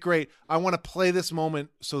that made it great? I want to play this moment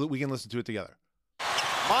so that we can listen to it together.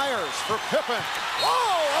 Myers for Pippen.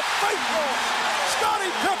 Oh, a faithful Scottie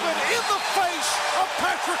Pippen in the face of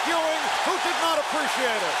Patrick Ewing, who did not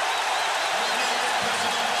appreciate it.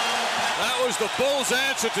 That was the Bulls'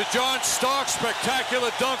 answer to John Stark's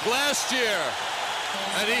spectacular dunk last year.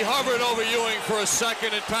 And he hovered over Ewing for a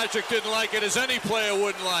second, and Patrick didn't like it, as any player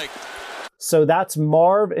wouldn't like. So that's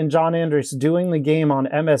Marv and John Andrews doing the game on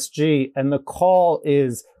MSG, and the call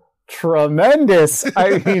is tremendous.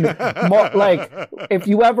 I mean, like, if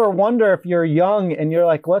you ever wonder if you're young and you're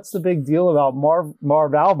like, what's the big deal about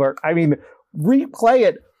Marv Albert? I mean, replay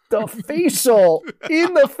it. The facial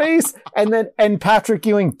in the face, and Patrick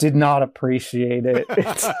Ewing did not appreciate it.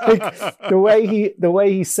 It's like the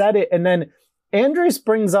way he said it. And then Andres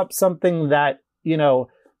brings up something that, you know,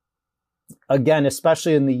 again,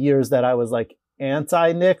 especially in the years that I was like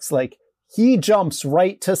anti-Knicks, like he jumps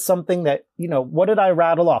right to something that, you know, what did I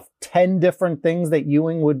rattle off? 10 different things that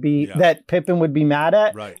that Pippen would be mad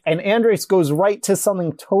at. Right. And Andres goes right to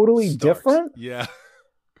something totally different. Yeah.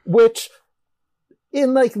 Which,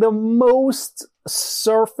 in like the most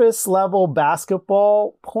surface level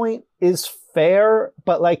basketball point, is fair,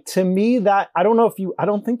 but like to me that I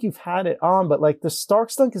don't think you've had it on, but like the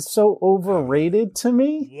Starks dunk is so overrated to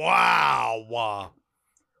me. Wow.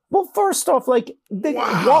 Well, first off, like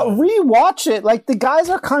rewatch it. Like the guys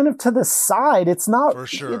are kind of to the side. It's not for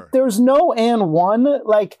sure. There's no and one.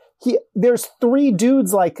 Like there's three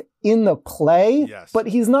dudes like in the play, yes. But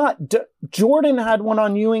he's not. Jordan had one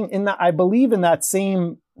on Ewing in that, I believe, in that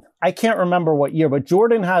same. I can't remember what year, but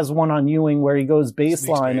Jordan has one on Ewing where he goes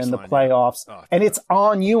baseline in the playoffs, and it's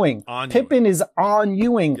on Ewing. Pippen is on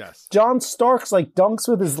Ewing. Yes. John Starks like dunks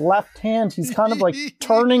with his left hand. He's kind of like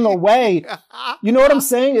turning away. You know what I'm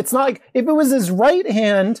saying? It's not like if it was his right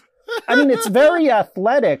hand. I mean, it's very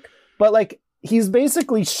athletic, but like he's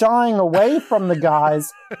basically shying away from the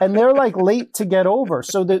guys, and they're like late to get over.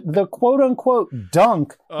 So the quote unquote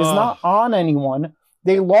dunk is not on anyone.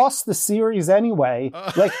 They lost the series anyway.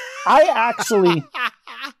 Like, I actually,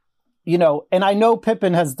 you know, and I know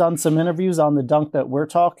Pippen has done some interviews on the dunk that we're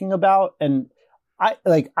talking about, and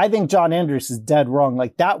I think John Andrews is dead wrong.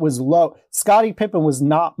 Like, that was low. Scottie Pippen was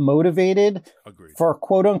not motivated for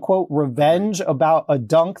quote unquote revenge about a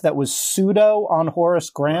dunk that was pseudo on Horace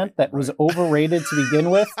Grant that was overrated to begin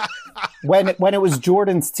with when it was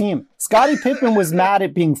Jordan's team. Scottie Pippen was mad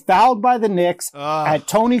at being fouled by the Knicks, at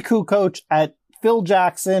Tony Kukoc, at Phil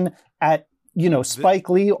Jackson, at, you know, Spike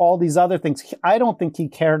Lee, all these other things. I don't think he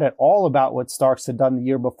cared at all about what Starks had done the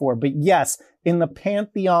year before. But yes, in the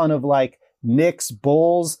pantheon of like Knicks,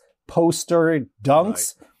 Bulls, poster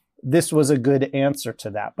dunks, this was a good answer to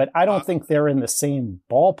that. But I don't think they're in the same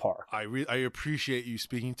ballpark. I appreciate you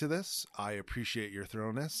speaking to this. I appreciate your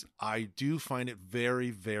thoroughness. I do find it very,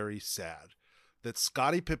 very sad that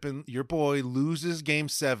Scottie Pippen, your boy, loses Game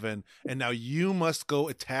 7, and now you must go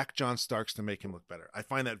attack John Starks to make him look better. I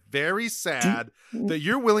find that very sad that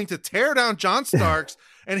you're willing to tear down John Starks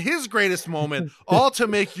and his greatest moment, all to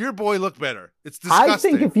make your boy look better. It's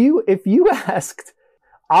disgusting. I think if you asked,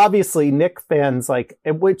 obviously, Knicks fans, like,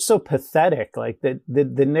 it's so pathetic. Like,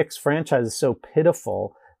 the Knicks franchise is so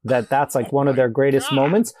pitiful that's like one of their greatest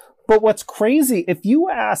moments. But what's crazy, if you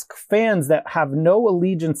ask fans that have no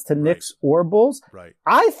allegiance to Knicks or Bulls,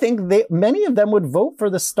 I think many of them would vote for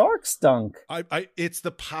the Starks dunk. It's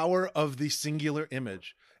the power of the singular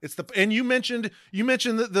image. And you mentioned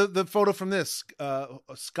the photo from this.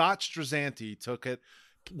 Scott Strazzanti took it,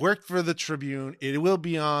 worked for the Tribune. It will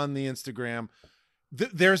be on the Instagram.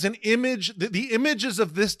 There's an image. The images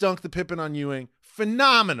of this dunk, the Pippen on Ewing,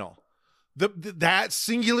 phenomenal. That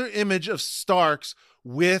singular image of Starks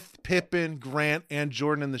with Pippen, Grant, and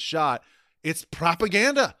Jordan in the shot. It's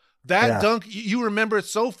propaganda. That dunk, you remember it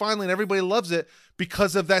so fondly, and everybody loves it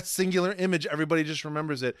because of that singular image. Everybody just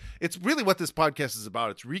remembers it. It's really what this podcast is about.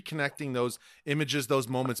 It's reconnecting those images, those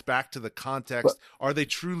moments back to the context. Are they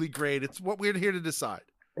truly great? It's what we're here to decide.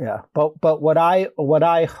 Yeah, but what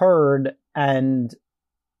I heard and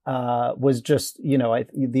was just, you know,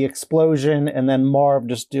 the explosion, and then Marv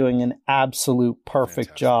just doing an absolute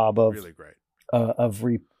perfect job of really great. Of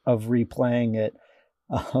replaying it.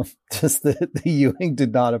 Just the Ewing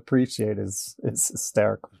did not appreciate is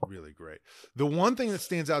hysterical. Really great. The one thing that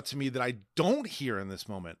stands out to me that I don't hear in this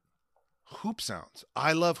moment, hoop sounds.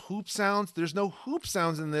 I love hoop sounds. There's no hoop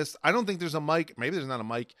sounds in this. I don't think there's a mic. Maybe there's not a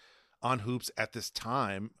mic on hoops at this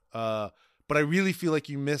time. But I really feel like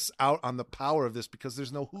you miss out on the power of this because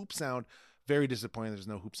there's no hoop sound. Very disappointing. There's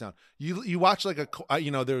no hoop sound. You watch like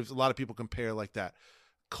there's a lot of people compare like that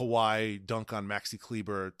Kawhi dunk on Maxi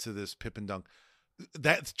Kleber to this Pippen dunk.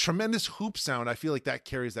 That tremendous hoop sound, I feel like that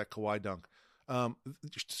carries that Kawhi dunk.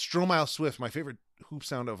 Stromile Swift, my favorite hoop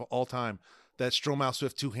sound of all time. That Stromile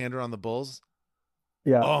Swift two-hander on the Bulls.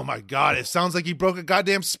 Yeah. Oh my God, it sounds like he broke a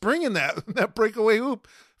goddamn spring in that breakaway hoop.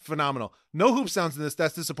 Phenomenal. No hoop sounds in this.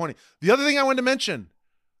 That's disappointing. The other thing I wanted to mention,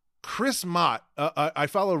 Chris Mott, I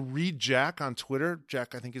follow Reed Jack on Twitter.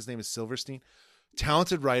 Jack, I think his name is Silverstein,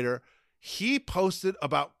 talented writer. He posted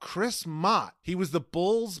about Chris Mott. He was the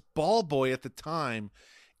Bulls ball boy at the time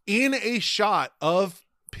in a shot of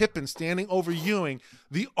Pippen standing over Ewing.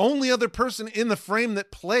 The only other person in the frame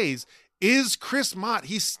that plays is Chris Mott.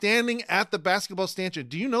 He's standing at the basketball stanchion.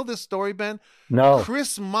 Do you know this story, Ben? No.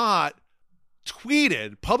 Chris Mott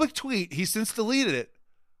tweeted, public tweet. He's since deleted it,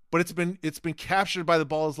 but it's been captured by the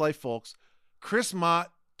Ball is Life folks. Chris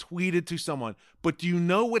Mott tweeted to someone, but do you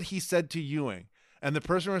know what he said to Ewing? And the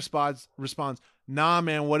person responds, nah,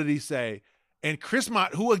 man, what did he say? And Chris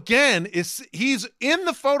Mott, who again he's in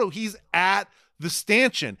the photo, he's at the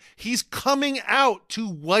stanchion. He's coming out to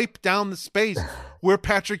wipe down the space where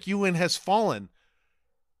Patrick Ewing has fallen.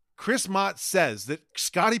 Chris Mott says that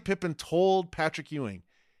Scottie Pippen told Patrick Ewing,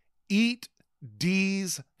 eat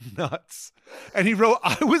D's nuts. And he wrote,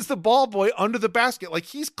 I was the ball boy under the basket. Like,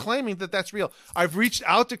 he's claiming that that's real. I've reached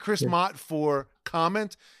out to Chris Mott for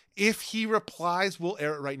comment. If he replies, we'll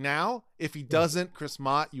air it right now. If he doesn't, Chris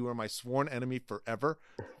Mott, you are my sworn enemy forever.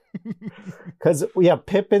 Because,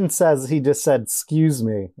 Pippen says he just said, excuse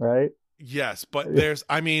me, right? Yes, but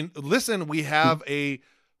listen, we have a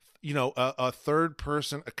third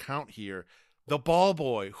person account here. The ball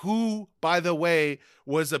boy, who, by the way,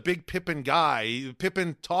 was a big Pippen guy.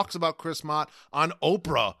 Pippen talks about Chris Mott on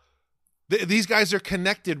Oprah. These guys are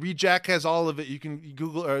connected. Reed Jack has all of it. You can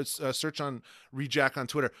Google or search on Reed Jack on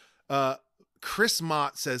Twitter. Chris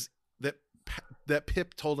Mott says that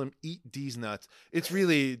Pip told him eat D's nuts. It's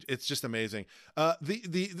just amazing.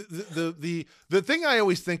 The thing I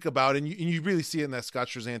always think about, and you really see it in that Scott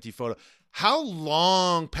Strazzanti photo, how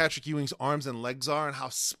long Patrick Ewing's arms and legs are and how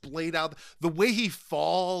splayed out, the way he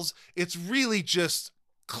falls, it's really just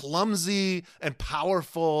clumsy and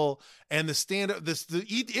powerful. And the stand-up,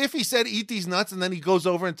 if he said eat these nuts and then he goes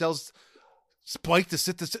over and tells Spike to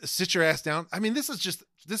sit your ass down. I mean, this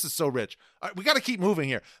is so rich. All right, we got to keep moving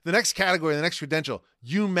here. The next category, the next credential,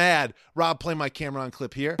 you mad. Rob, play my camera on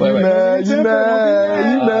clip here. You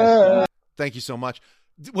mad. Thank you so much.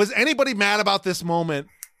 Was anybody mad about this moment?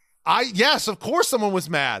 Yes, of course someone was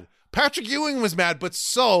mad. Patrick Ewing was mad, but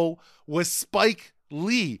so was Spike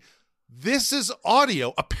Lee. This is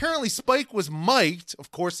audio. Apparently Spike was mic'd.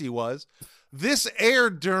 Of course he was. This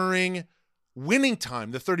aired during Winning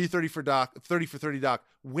Time, the 30 for 30 doc,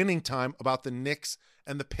 Winning Time about the Knicks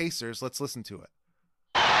and the Pacers. Let's listen to it.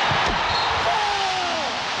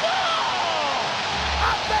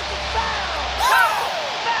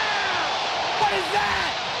 What is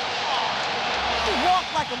that? You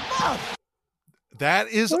walk like a mouse. That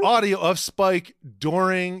is audio of Spike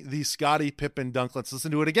during the Scottie Pippen dunk. Let's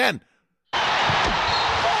listen to it again.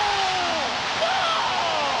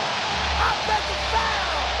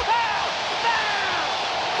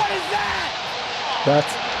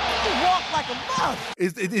 That's you walk like a mouse.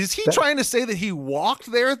 Is he trying to say that he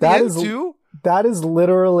walked there at the end too? That is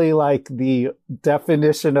literally like the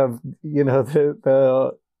definition of,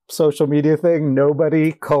 the social media thing,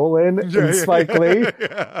 nobody, and Spike Lee.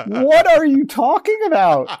 Yeah. What are you talking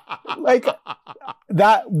about? Like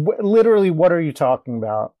that, literally, what are you talking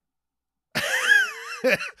about?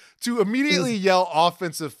 To immediately yell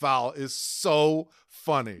offensive foul is so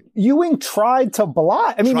funny. Ewing tried to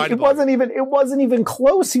block. I mean, it wasn't even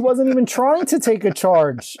close. He wasn't even trying to take a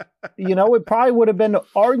charge. It probably would have been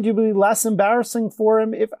arguably less embarrassing for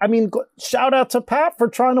him shout out to Pat for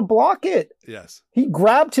trying to block it. Yes. He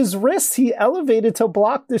grabbed his wrist. He elevated to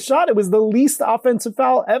block the shot. It was the least offensive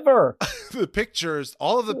foul ever.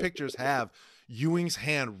 All of the pictures have Ewing's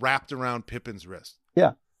hand wrapped around Pippen's wrist.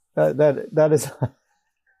 Yeah. That is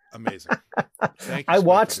amazing. Thank you, I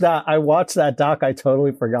watched that doc. I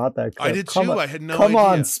totally forgot that clip. I did too. I had no idea. Come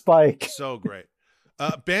on, Spike. So great.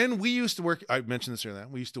 Ben, we used to work. I mentioned this earlier.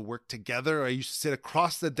 We used to work together. I used to sit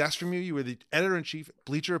across the desk from you. You were the editor-in-chief at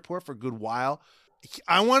Bleacher Report for a good while.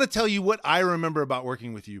 I want to tell you what I remember about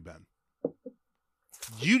working with you, Ben.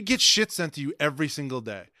 You'd get shit sent to you every single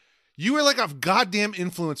day. You were like a goddamn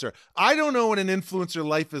influencer. I don't know what an influencer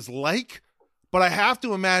life is like, but I have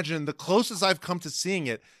to imagine the closest I've come to seeing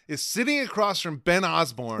it is sitting across from Ben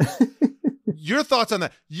Osborne. Your thoughts on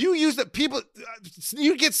that? You use that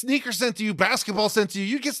you get sneakers sent to you, basketball sent to you.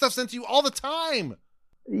 You get stuff sent to you all the time.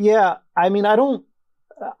 Yeah. I mean, I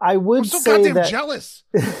would I'm so say goddamn that jealous.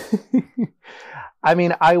 I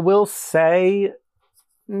mean, I will say,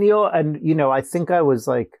 Neil, and I think I was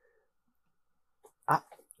like,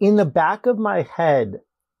 in the back of my head,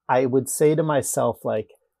 I would say to myself,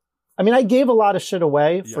 like, I mean, I gave a lot of shit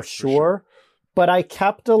away for sure, but I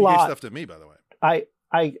kept a lot. You gave stuff to me, by the way.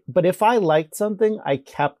 But if I liked something, I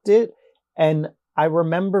kept it. And I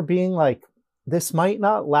remember being like, this might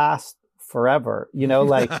not last forever,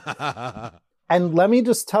 like, and let me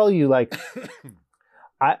just tell you, like,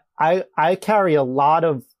 I carry a lot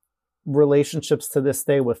of relationships to this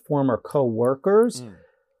day with former co-workers.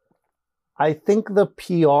 I think the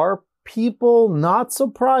PR people, not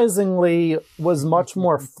surprisingly, was much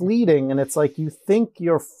more fleeting. And it's like, you think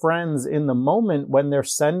you're friends in the moment when they're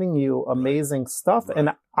sending you amazing stuff. Right. And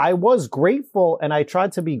I was grateful, and I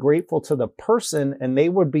tried to be grateful to the person, and they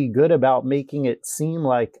would be good about making it seem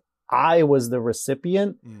like I was the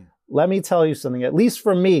recipient. Let me tell you something, at least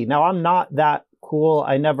for me. Now, I'm not that cool.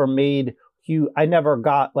 I never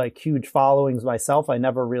got like huge followings myself. I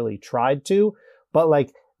never really tried to, but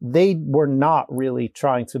like, they were not really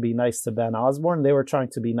trying to be nice to Ben Osborne. They were trying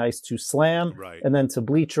to be nice to Slam and then to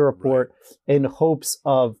Bleacher Report in hopes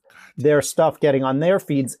of their stuff getting on their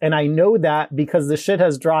feeds. And I know that because the shit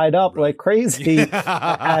has dried up like crazy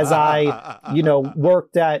as I,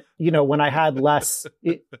 worked at, when I had less,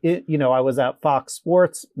 I was at Fox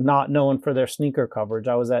Sports, not known for their sneaker coverage.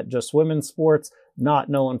 I was at Just Women's Sports, not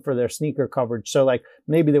known for their sneaker coverage. So like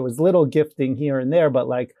maybe there was little gifting here and there, but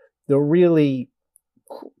like the really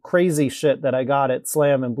crazy shit that I got at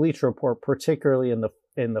Slam and Bleacher Report, particularly in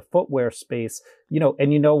the footwear space,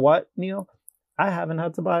 and you know what, Neil? I haven't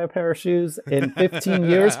had to buy a pair of shoes in 15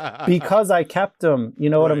 years because I kept them. You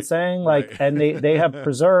know what I'm saying? Like, and they have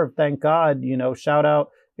preserved, thank God, shout out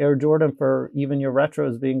Air Jordan for even your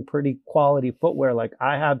retros being pretty quality footwear. Like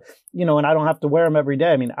I have, and I don't have to wear them every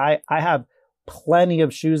day. I mean, I have plenty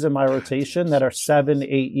of shoes in my rotation that are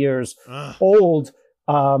 7-8 years old.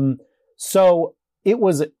 So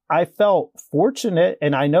I felt fortunate,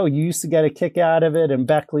 and I know you used to get a kick out of it, and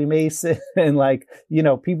Beckley Mason, and like,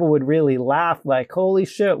 people would really laugh like, holy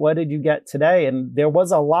shit, what did you get today? And there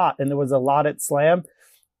was a lot at Slam.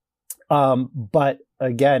 But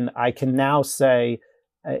again, I can now say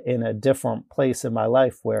in a different place in my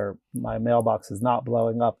life where my mailbox is not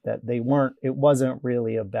blowing up that it wasn't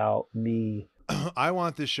really about me. I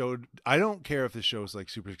want this show. I don't care if the show is like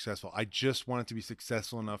super successful. I just want it to be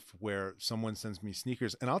successful enough where someone sends me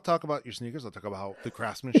sneakers, and I'll talk about your sneakers. I'll talk about how the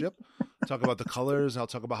craftsmanship, talk about the colors. I'll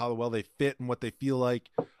talk about how well they fit and what they feel like.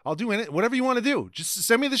 I'll do whatever you want to do. Just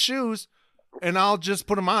send me the shoes and I'll just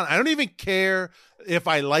put them on. I don't even care if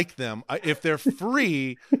I like them. If they're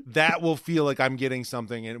free, that will feel like I'm getting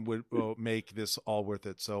something and will make this all worth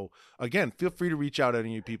it. So again, feel free to reach out to any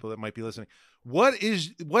of you people that might be listening.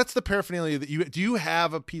 What's the paraphernalia that do you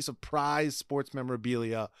have a piece of prized sports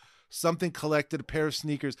memorabilia, something collected, a pair of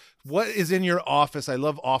sneakers? What is in your office? I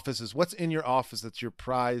love offices. What's in your office that's your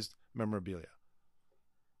prized memorabilia?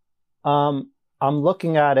 I'm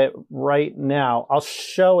looking at it right now. I'll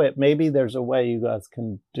show it. Maybe there's a way you guys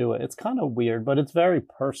can do it. It's kind of weird, but it's very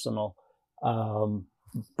personal.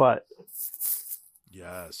 But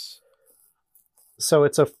yes. So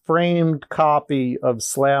it's a framed copy of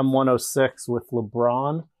Slam 106 with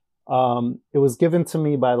LeBron. It was given to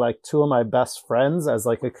me by like two of my best friends as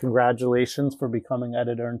like a congratulations for becoming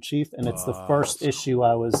editor-in-chief. And it's the first issue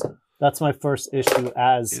that's my first issue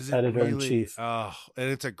as editor-in-chief. Oh, and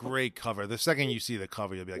it's a great cover. The second you see the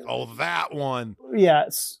cover, you'll be like, oh, that one.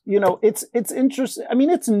 Yes. It's interesting. I mean,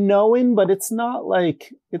 it's known, but it's not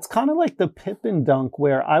like, it's kind of like the Pippen dunk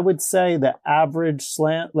where I would say the average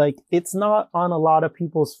Slam, like it's not on a lot of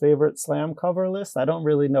people's favorite Slam cover list. I don't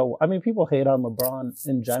really know. I mean, people hate on LeBron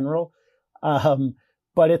in general.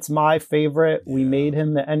 But it's my favorite. We made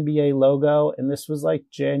him the NBA logo, and this was like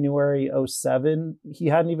January 2007. He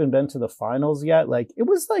hadn't even been to the finals yet. Like, it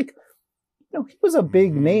was like, he was a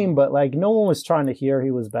big name, but like no one was trying to hear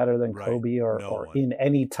he was better than Kobe or in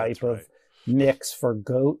any type of mix for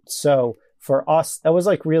GOAT. So for us, that was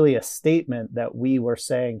like really a statement that we were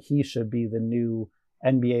saying he should be the new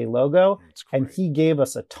NBA logo. And he gave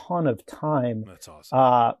us a ton of time. That's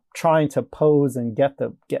awesome. Trying to pose and get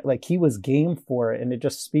like he was game for it. And it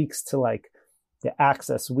just speaks to like the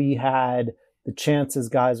access we had, the chances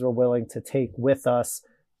guys were willing to take with us,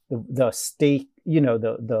 the stake,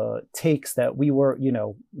 the takes that we were,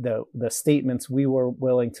 the statements we were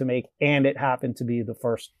willing to make. And it happened to be the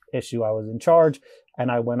first issue I was in charge. And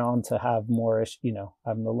I went on to have more,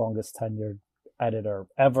 I'm the longest tenured editor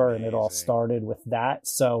ever. Amazing. And it all started with that.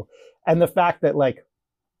 So, and the fact that like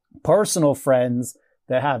personal friends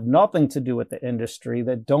that have nothing to do with the industry,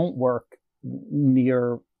 that don't work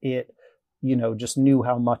near it, just knew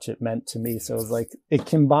how much it meant to me. So it was like, it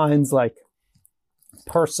combines like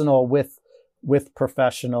personal with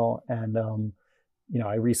professional. And,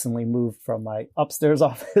 I recently moved from my upstairs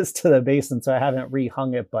office to the basement, so I haven't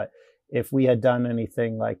rehung it. But if we had done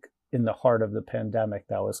anything like in the heart of the pandemic,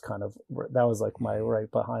 that was like my right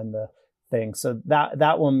behind the thing. So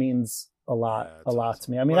that one means a lot awesome.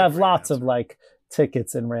 to me. I mean, What a I have great lots answer. of like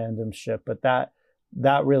tickets and random shit, but that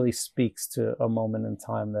really speaks to a moment in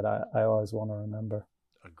time that I always want to remember.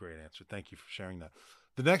 A great answer. Thank you for sharing that.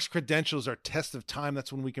 The next credentials are test of time.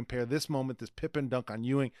 That's when we compare this moment, this Pippen dunk on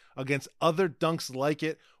Ewing, against other dunks like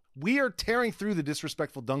it. We are tearing through the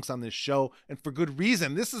disrespectful dunks on this show, and for good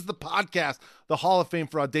reason. This is the podcast, the Hall of Fame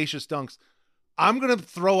for audacious dunks. I'm going to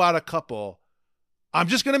throw out a couple. I'm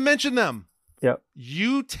just going to mention them. Yep.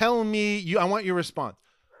 You tell me, I want your response.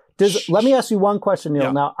 Let me ask you one question, Neil.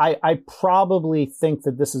 Yeah. Now, I probably think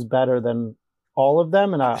that this is better than all of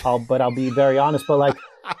them, and I'll be very honest, but like,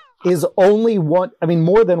 is only one, I mean,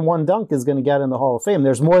 more than one dunk is going to get in the Hall of Fame.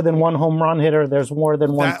 There's more than one home run hitter. There's more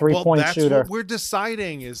than one three-point shooter. That's what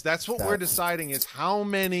we're deciding is how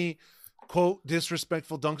many, quote,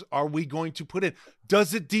 disrespectful dunks are we going to put in?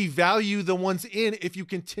 Does it devalue the ones in if you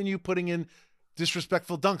continue putting in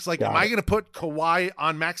disrespectful dunks? Like, am I going to put Kawhi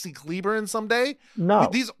on Maxi Kleber in someday? No.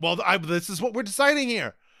 This is what we're deciding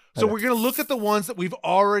here. So we're going to look at the ones that we've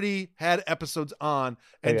already had episodes on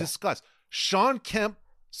and discuss. Sean Kemp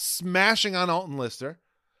smashing on Alton Lister,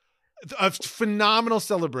 a phenomenal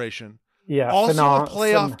celebration. Yeah, also a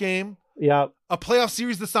playoff game. Yeah, a playoff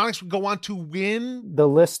series the Sonics would go on to win. The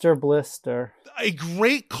Lister Blister. A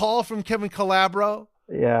great call from Kevin Calabro.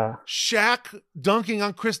 Yeah. Shaq dunking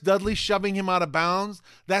on Chris Dudley, shoving him out of bounds.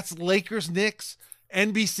 That's Lakers Knicks,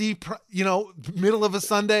 NBC, middle of a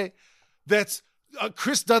Sunday. That's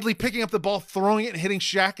Chris Dudley picking up the ball, throwing it, and hitting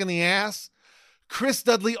Shaq in the ass. Chris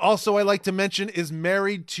Dudley, also I like to mention, is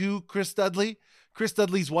married to Chris Dudley. Chris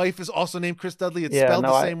Dudley's wife is also named Chris Dudley. It's spelled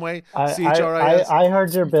the same way, Chris. I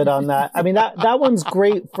heard your bit on that. I mean, that one's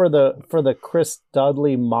great for the Chris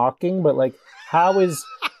Dudley mocking, but like, how is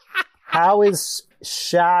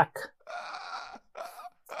Shaq?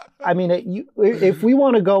 I mean, if we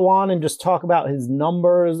want to go on and just talk about his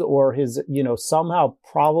numbers or his, somehow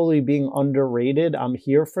probably being underrated, I'm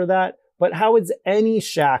here for that. But how is any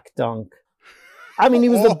Shaq dunk? I mean, he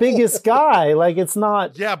was the biggest guy. Like, it's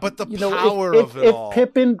not. Yeah, but the power of it all. If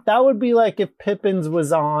Pippen, that would be like if Pippins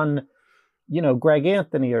was on, Greg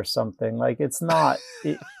Anthony or something. Like, it's not.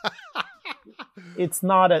 It's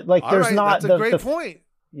not like all there's right, not. That's a great point.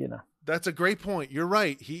 That's a great point. You're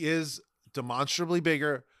right. He is demonstrably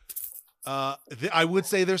bigger. I would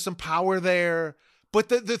say there's some power there, but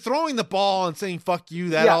the throwing the ball and saying "fuck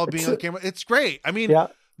you," all being on camera, it's great. I mean. Yeah.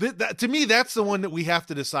 To me, that's the one that we have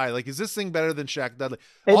to decide. Like, is this thing better than Shaq Dudley?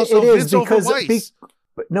 Also, it is Vince over Weiss.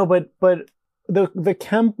 But the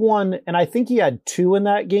Kemp one, and I think he had two in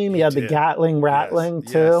that game. He had the Gatling rattling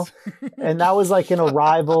too, and that was like an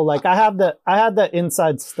arrival. Like I had the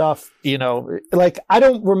inside stuff. Like I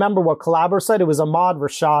don't remember what Calabro said. It was Ahmad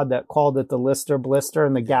Rashad that called it the Lister Blister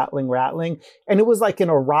and the Gatling rattling, and it was like an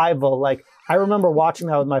arrival. Like. I remember watching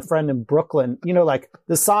that with my friend in Brooklyn. Like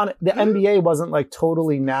the NBA wasn't like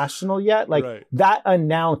totally national yet. Like that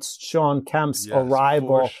announced Sean Kemp's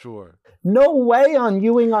arrival. For sure. No way on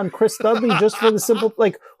Ewing on Chris Dudley just for the simple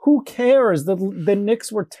like who cares? The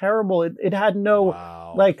Knicks were terrible. It had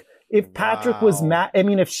no like if Patrick was mad. I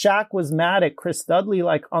mean, if Shaq was mad at Chris Dudley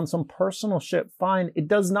like on some personal shit, fine. It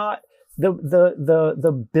does not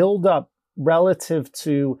the build up relative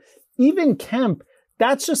to even Kemp.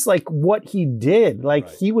 That's just like what he did. Like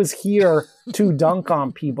he was here to dunk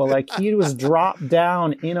on people. Like he was dropped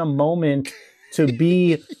down in a moment to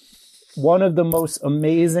be one of the most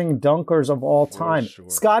amazing dunkers of all time. Sure.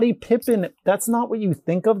 Scottie Pippen, that's not what you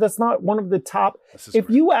think of. That's not one of the top. If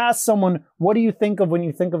you ask someone, what do you think of when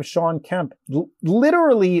you think of Sean Kemp?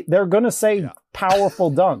 Literally, they're going to say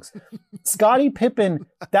powerful dunks. Scottie Pippen,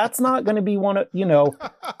 that's not going to be one of,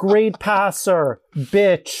 great passer,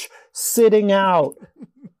 bitch, sitting out,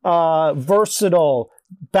 versatile,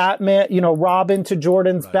 Batman, Robin to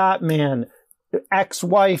Jordan's Batman,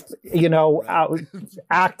 ex-wife, out,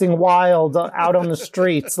 acting wild out on the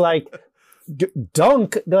streets, like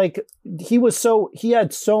dunk, like he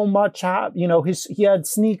had so much, he had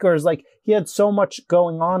sneakers, like he had so much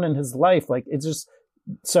going on in his life. Like it's just,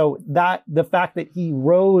 so that the fact that he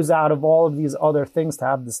rose out of all of these other things to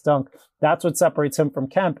have this dunk, that's what separates him from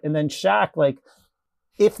Kemp. And then Shaq, like,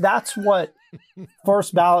 if that's what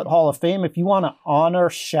first ballot Hall of Fame, if you want to honor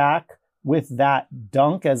Shaq with that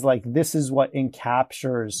dunk as like, this is what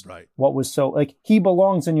encaptures what was so like, he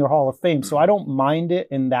belongs in your Hall of Fame. So I don't mind it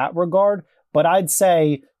in that regard, but I'd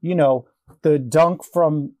say, the dunk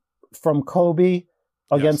from Kobe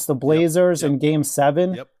against the Blazers in Game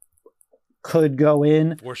 7, could go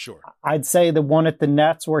in. For sure. I'd say the one at the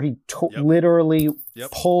Nets where he literally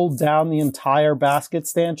pulled down the entire basket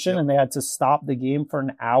stanchion and they had to stop the game for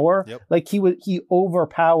an hour. Like he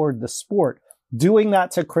overpowered the sport. Doing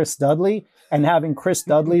that to Chris Dudley and having Chris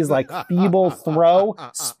Dudley's like feeble throw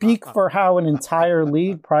speak for how an entire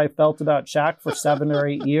league probably felt about Shaq for 7 or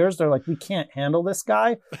 8 years. They're like, we can't handle this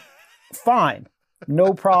guy. Fine.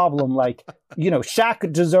 No problem. Like,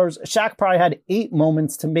 Shaq probably had 8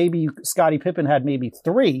 moments to maybe Scottie Pippen had maybe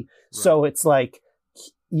 3. Right. So it's like,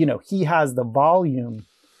 he has the volume,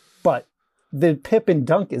 but the Pippen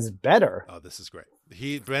dunk is better. Oh, this is great.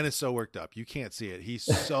 Ben is so worked up. You can't see it. He's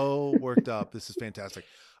so worked up. This is fantastic.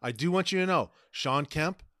 I do want you to know, Sean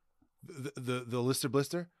Kemp, the Lister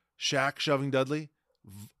Blister, Shaq shoving Dudley,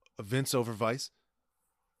 Vince over Vice,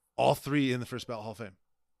 all 3 in the first ballot Hall of Fame.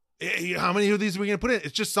 How many of these are we going to put in?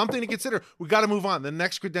 It's just something to consider. We got to move on. The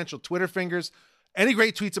next credential, Twitter fingers. Any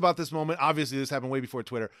great tweets about this moment? Obviously, this happened way before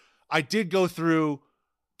Twitter. I did go through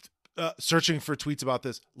searching for tweets about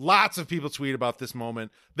this. Lots of people tweet about this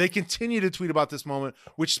moment. They continue to tweet about this moment,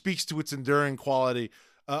 which speaks to its enduring quality.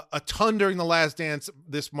 A ton during The Last Dance.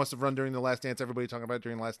 This must have run during The Last Dance. Everybody talking about it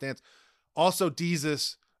during The Last Dance. Also,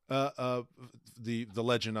 Deezus, the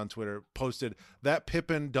legend on Twitter, posted that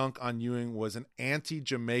Pippen dunk on Ewing was an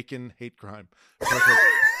anti-Jamaican hate crime.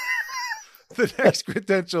 The next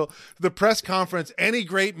credential, the press conference, any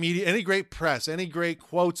great media, any great press, any great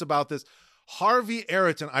quotes about this. Harvey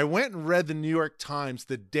Ayrton, I went and read the New York Times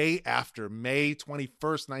the day after, May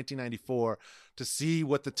 21st, 1994, to see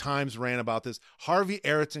what the Times ran about this. Harvey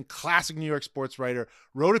Ayrton, classic New York sports writer,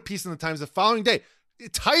 wrote a piece in the Times the following day,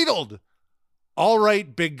 titled, "All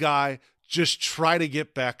right, big guy, just try to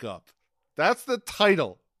get back up." That's the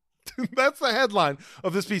title. That's the headline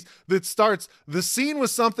of this piece that starts, "The scene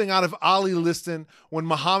was something out of Ali Liston when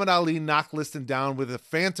Muhammad Ali knocked Liston down with a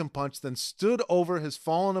phantom punch, then stood over his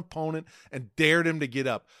fallen opponent and dared him to get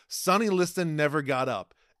up. Sonny Liston never got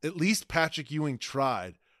up. At least Patrick Ewing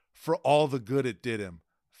tried, for all the good it did him."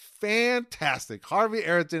 Fantastic. Harvey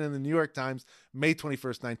Ayrton in the New York Times, May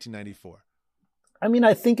 21st, 1994. I mean,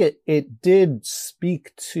 I think it did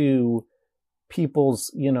speak to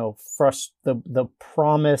people's, the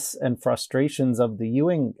promise and frustrations of the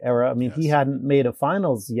Ewing era. I mean, He hadn't made a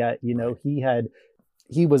finals yet.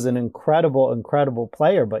 He was an incredible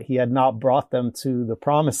player, but he had not brought them to the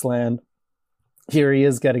promised land. Here he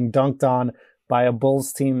is getting dunked on by a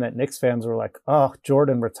Bulls team that Knicks fans were like, "Oh,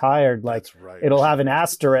 Jordan retired. Like, it'll have an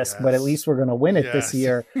asterisk, but at least we're going to win it this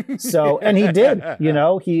year." So, and he did,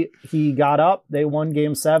 he got up, they won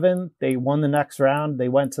game 7, they won the next round, they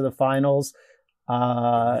went to the finals.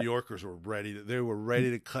 New Yorkers were ready. They were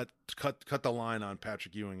ready to cut the line on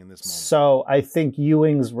Patrick Ewing in this moment. So I think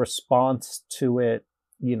Ewing's response to it,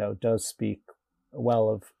 does speak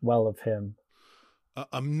well of him.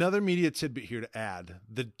 Another media tidbit here to add.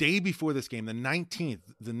 The day before this game, the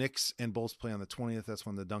 19th, the Knicks and Bulls play on the 20th. That's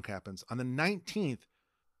when the dunk happens. On the 19th,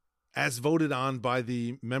 as voted on by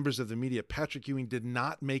the members of the media, Patrick Ewing did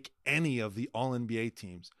not make any of the All-NBA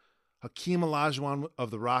teams. Hakeem Olajuwon of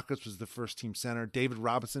the Rockets was the first team center. David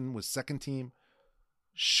Robinson was second team.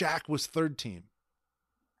 Shaq was third team.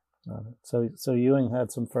 So Ewing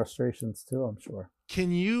had some frustrations too, I'm sure.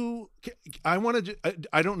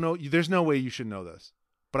 I don't know. There's no way you should know this,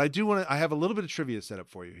 but I have a little bit of trivia set up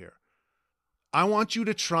for you here. I want you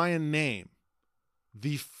to try and name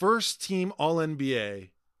the first team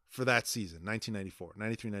All-NBA for that season, 1994,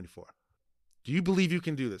 93-94. Do you believe you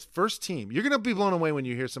can do this? First team. You're going to be blown away when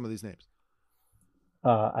you hear some of these names.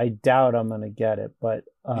 I doubt I'm going to get it, but...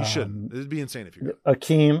 you shouldn't. It would be insane if you could.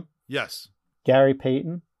 Akeem. Yes. Gary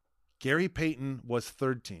Payton. Gary Payton was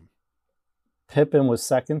third team. Pippen was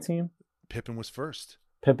second team. Pippen was first.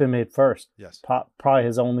 Pippen made first. Yes. Probably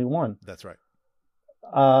his only one. That's right.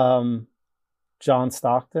 John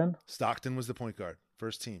Stockton. Stockton was the point guard.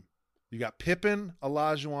 First team. You got Pippen,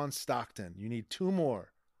 Olajuwon, Stockton. You need 2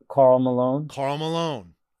 more. Karl Malone.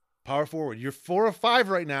 Power forward. You're 4 of 5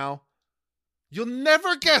 right now. You'll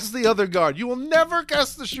never guess the other guard. You will never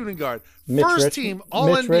guess the shooting guard. First team,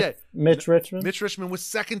 All-NBA. Mitch Richmond. Mitch Richmond was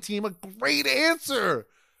second team. A great answer.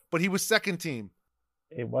 But he was second team.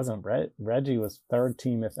 It wasn't Reggie was third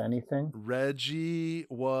team, if anything. Reggie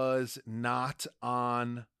was not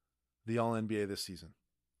on the All-NBA this season.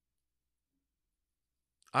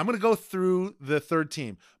 I'm going to go through the third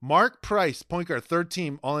team. Mark Price, point guard, third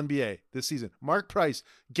team All-NBA this season. Mark Price,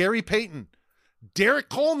 Gary Payton, Derek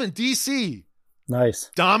Coleman, DC. Nice.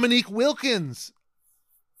 Dominique Wilkins.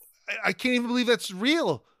 I can't even believe that's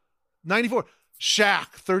real. 94. Shaq,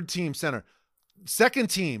 third team center. Second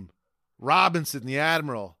team, Robinson, the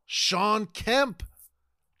Admiral. Sean Kemp.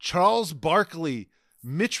 Charles Barkley,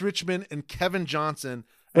 Mitch Richmond, and Kevin Johnson.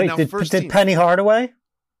 Wait, and now did Penny Hardaway?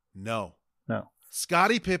 No. No.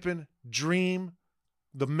 Scottie Pippen, Dream,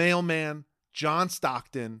 the Mailman, John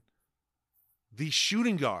Stockton, the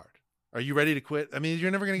shooting guard. Are you ready to quit? I mean,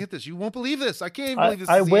 you're never going to get this. You won't believe this. I can't even believe this.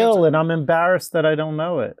 I will, and I'm embarrassed that I don't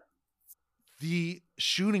know it. The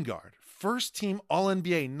shooting guard, first team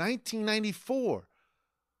All-NBA, 1994,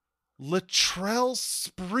 Latrell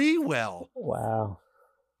Sprewell. Wow.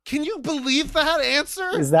 Can you believe that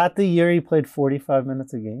answer? Is that the year he played 45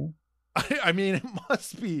 minutes a game? I mean, it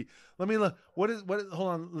must be. Let me look. What is, hold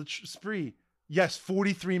on. Spree. Yes,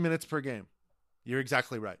 43 minutes per game. You're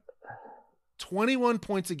exactly right. 21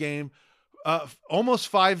 points a game, almost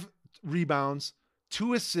 5 rebounds,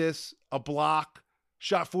 2 assists, a block,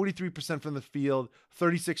 shot 43% from the field,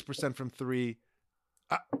 36% from 3.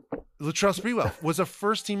 Latrell Sprewell was a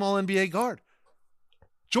first-team All-NBA guard.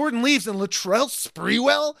 Jordan leaves and Latrell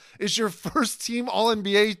Sprewell is your first-team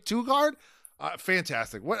All-NBA 2 guard?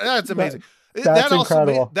 Fantastic. That's amazing. That's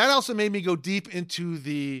incredible. That also made me go deep into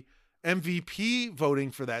the MVP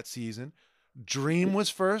voting for that season. Dream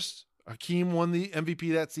was first. Hakeem won the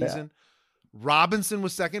MVP that season. Yeah. Robinson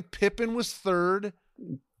was second. Pippen was third.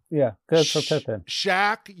 Yeah, good for Pippen.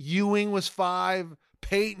 Shaq, Ewing was 5.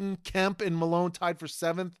 Peyton, Kemp, and Malone tied for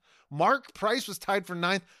 7th. Mark Price was tied for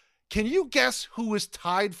 9th. Can you guess who was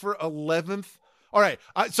tied for 11th? All right.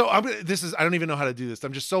 I don't even know how to do this.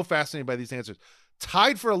 I'm just so fascinated by these answers.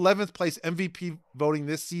 Tied for 11th place MVP voting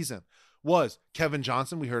this season was Kevin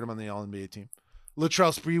Johnson. We heard him on the All-NBA team.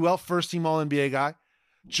 Latrell Sprewell, first team All-NBA guy.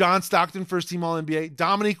 John Stockton, first team All-NBA.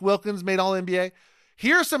 Dominique Wilkins made All-NBA.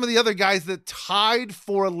 Here are some of the other guys that tied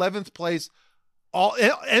for 11th place. All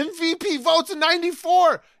MVP votes in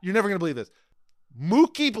 94. You're never going to believe this.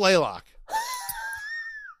 Mookie Blaylock.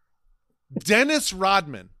 Dennis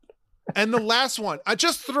Rodman. And the last one, I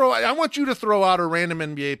want you to throw out a random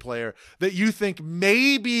NBA player that you think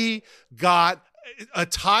maybe got a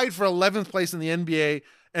tied for 11th place in the NBA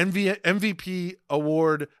MVP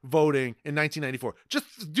award voting in 1994.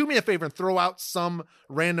 Just do me a favor and throw out some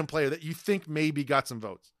random player that you think maybe got some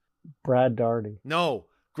votes. Brad Daugherty. No.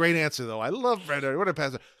 Great answer, though. I love Brad Daugherty. What a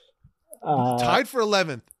passer. Tied for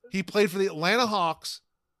 11th. He played for the Atlanta Hawks.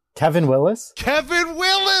 Kevin Willis? Kevin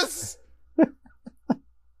Willis!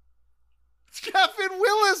 Kevin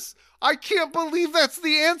Willis! I can't believe that's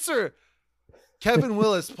the answer. Kevin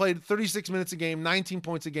Willis played 36 minutes a game, 19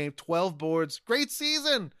 points a game, 12 boards. Great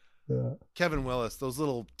season. Yeah. Kevin Willis, those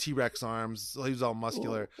little T-Rex arms. He was all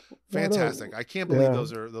muscular. Fantastic. I can't believe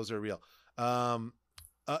those are real.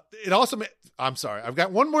 It also I'm sorry. I've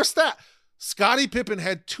got one more stat. Scottie Pippen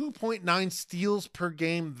had 2.9 steals per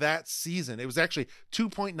game that season. It was actually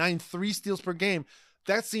 2.93 steals per game.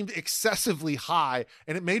 That seemed excessively high,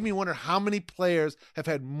 and it made me wonder how many players have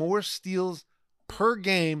had more steals per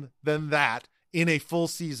game than that in a full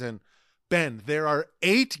season. Ben, there are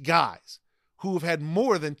 8 guys who have had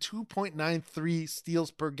more than 2.93 steals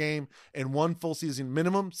per game in one full season,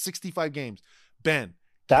 minimum 65 games. Ben.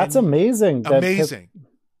 That's amazing. Amazing.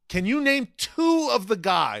 Can you name 2 of the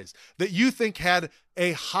guys that you think had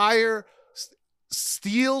a higher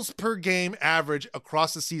steals per game average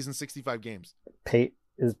across the season, 65 games?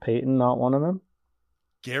 Is Peyton not one of them?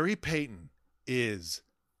 Gary Payton is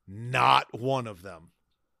not one of them.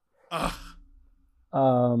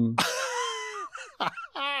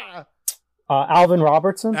 Alvin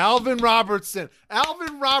Robertson? Alvin Robertson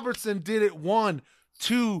did it 1,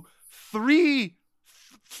 2, 3,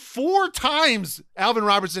 4 times. Alvin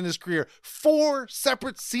Robertson in his career, 4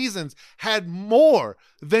 separate seasons, had more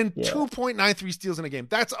than 2.93 steals in a game.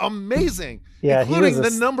 That's amazing. Yeah, including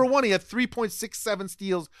the number one. He had 3.67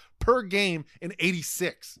 steals per game in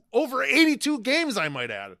 86. Over 82 games, I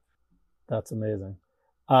might add. That's amazing.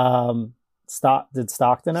 Did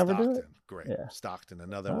Stockton ever do it? Great. Yeah. Stockton,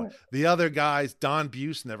 another one. Right. The other guys, Don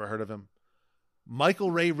Buse, never heard of him.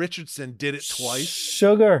 Michael Ray Richardson did it twice.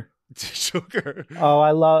 Sugar. Oh,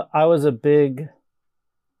 I was a big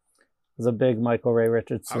Michael Ray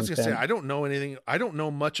Richardson. I was gonna say I don't know anything. I don't know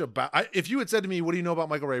much about. If you had said to me, "What do you know about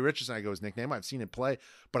Michael Ray Richardson?" I go, his nickname. I've seen him play,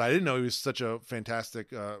 but I didn't know he was such a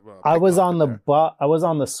fantastic. I was on the bus. I was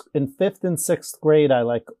on the in 5th and 6th grade.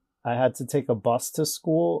 I had to take a bus to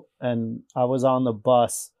school, and I was on the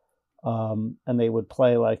bus, and they would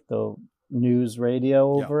play like the news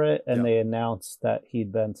radio over it, and they announced that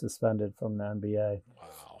he'd been suspended from the NBA.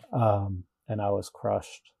 Wow. And I was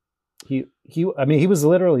crushed. He was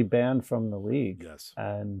literally banned from the league. Yes.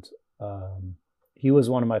 And he was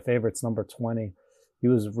one of my favorites, number 20. He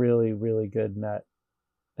was really, really good net.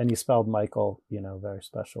 And he spelled Michael, very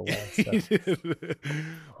special way. So.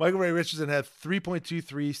 Michael Ray Richardson had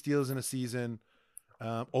 3.23 steals in a season,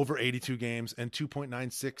 over 82 games, and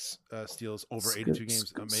 2.96 steals over 82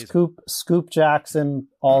 games. Amazing. Scoop Jackson,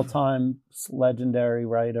 all-time legendary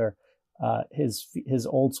writer. His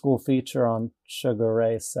old school feature on Sugar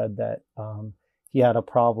Ray said that he had a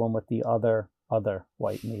problem with the other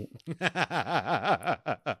white meat,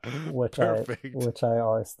 which I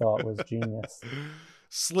always thought was genius.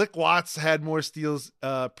 Slick Watts had more steals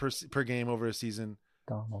per game over a season.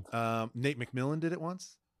 Donald. Nate McMillan did it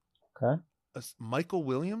once. Okay. Michael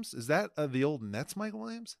Williams, is that the old Nets Michael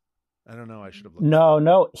Williams? I don't know. I should have looked.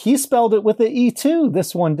 No. He spelled it with the E too.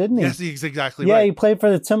 This one, didn't he? Yes, he's exactly right. Yeah, he played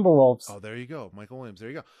for the Timberwolves. Oh, there you go. Michael Williams. There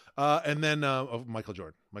you go. And then Michael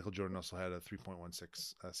Jordan. Michael Jordan also had a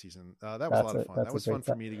 3.16 season. That was a lot of fun. That was fun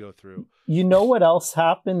for me to go through. You know what else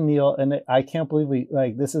happened, Neil? And I can't believe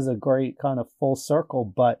this is a great kind of full circle,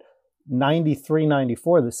 but 93,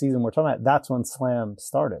 94, the season we're talking about, that's when Slam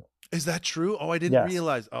started. Is that true? Oh, I didn't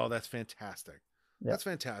realize. Oh, that's fantastic. Yeah. That's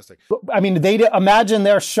fantastic. I mean, they imagine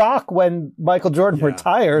their shock when Michael Jordan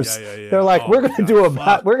retires. They're like, we're going to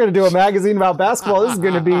do a magazine about basketball. This is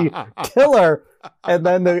going to be killer. And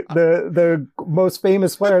then the most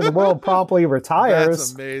famous player in the world promptly retires.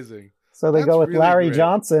 That's amazing. So they go with really Larry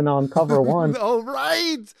Johnson on cover one. Oh,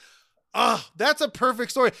 right. That's a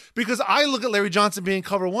perfect story, because I look at Larry Johnson being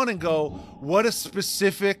cover one and go, what a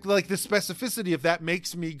specific, the specificity of that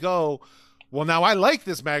makes me go, well, now I like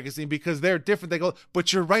this magazine because they're different. They go,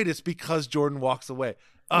 but you're right. It's because Jordan walks away.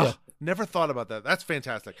 Never thought about that. That's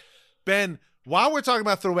fantastic. Ben, while we're talking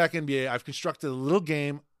about Throwback NBA, I've constructed a little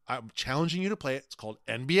game. I'm challenging you to play it. It's called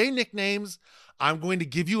NBA Nicknames. I'm going to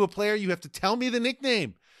give you a player. You have to tell me the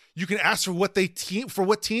nickname. You can ask for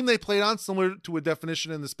what team they played on, similar to a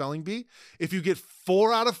definition in the spelling bee. If you get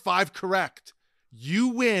 4 out of 5 correct, you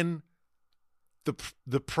win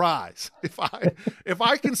the prize. If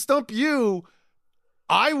I can stump you,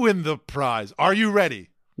 I win the prize. Are you ready?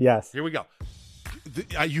 Yes. Here we go.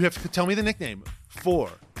 You have to tell me the nickname for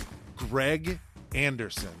Greg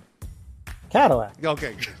Anderson. Cadillac.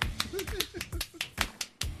 Okay.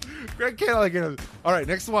 Greg Cadillac Anderson. All right,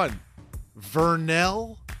 next one.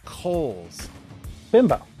 Vernell Coles.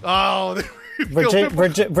 Bimbo. Oh,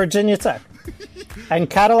 Virginia Tech. And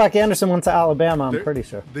Cadillac Anderson went to Alabama, I'm pretty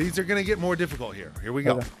sure. These are going to get more difficult here. Here we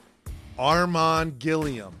go. Okay. Armand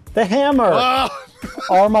Gilliam. The Hammer. Oh.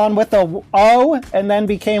 Armand with a O and then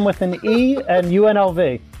became with an E and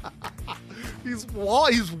UNLV.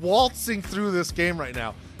 He's waltzing through this game right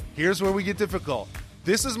now. Here's where we get difficult.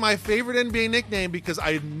 This is my favorite NBA nickname because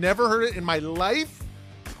I've never heard it in my life.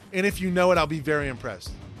 And if you know it, I'll be very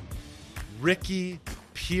impressed. Ricky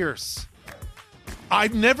Pierce.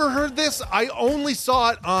 I've never heard this. I only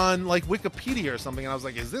saw it on Wikipedia or something, and I was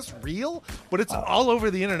like, "Is this real?" But it's all over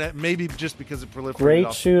the internet. Maybe just because it proliferated.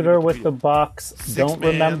 Great shooter with the Bucks. Don't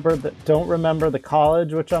remember the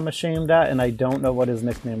college, which I'm ashamed at, and I don't know what his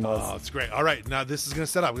nickname was. Oh, it's great. All right, now this is going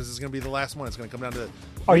to set up. This is going to be the last one. It's going to come down to.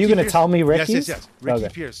 Are you going to tell me Ricky's? Yes. Ricky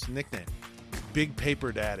Pierce nickname, Big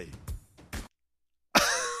Paper Daddy.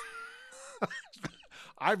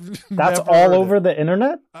 That's all over the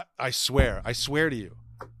internet? I swear to you.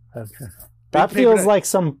 Okay. That feels like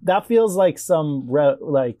some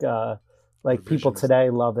people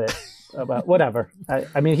today love it. About whatever.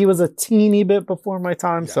 I mean, he was a teeny bit before my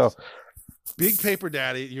time, yes. So Big Paper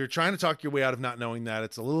Daddy. You're trying to talk your way out of not knowing that.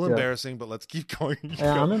 It's a little embarrassing, but let's keep going.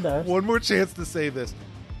 I'm embarrassed. One more chance to say this.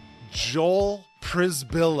 Joel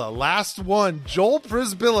Prisbilla. Last one. Joel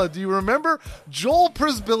Prisbilla. Do you remember Joel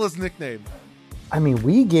Prisbilla's nickname? I mean,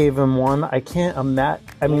 we gave him one. I can't imagine.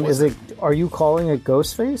 I mean, are you calling it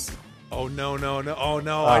Ghostface? Oh, no. Oh,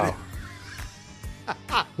 no.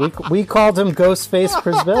 We called him Ghostface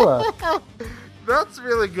Prisbilla. That's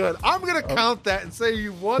really good. I'm going to count that and say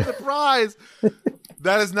you won the prize.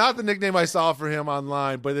 That is not the nickname I saw for him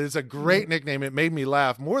online, but it's a great nickname. It made me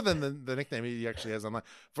laugh more than the nickname he actually has online.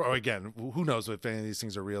 Again, who knows if any of these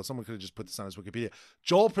things are real. Someone could have just put this on his Wikipedia.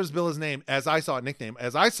 Joel Prisbilla's name, as I saw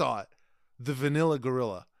it, the Vanilla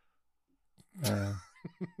Gorilla.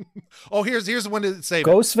 Oh, here's one to say.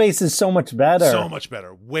 Ghostface is so much better. So much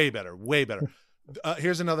better. Way better.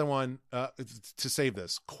 Here's another one to save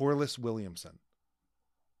this. Corliss Williamson.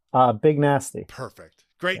 Big Nasty. Perfect.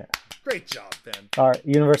 Great. Yeah. Great job, Ben. All right,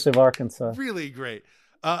 University of Arkansas. Really great.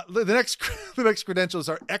 The next credentials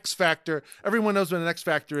are X Factor. Everyone knows what an X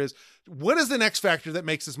Factor is. What is an X Factor that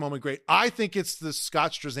makes this moment great? I think it's the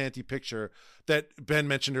Scott Strazzanti picture that Ben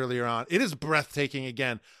mentioned earlier on. It is breathtaking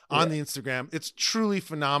again on the Instagram. It's truly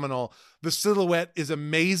phenomenal. The silhouette is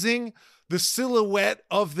amazing. The silhouette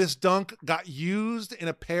of this dunk got used in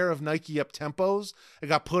a pair of Nike Up-Tempos. It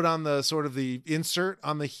got put on the sort of the insert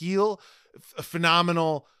on the heel.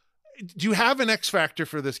 Phenomenal. Do you have an X factor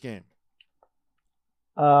for this game?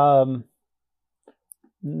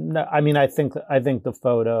 No, I mean, I think the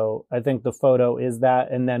photo is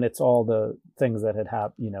that, and then it's all the things that had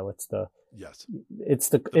happened. You know, it's the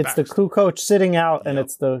Kukoc sitting out, and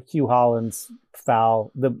it's the Hugh Hollins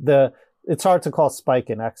foul. It's hard to call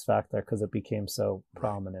Spike an X factor because it became so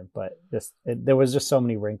prominent, but there was just so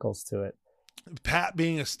many wrinkles to it. Pat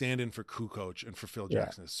being a stand-in for Kukoc and for Phil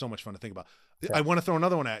Jackson is so much fun to think about. Yeah. I want to throw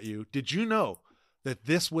another one at you. Did you know that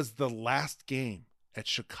this was the last game at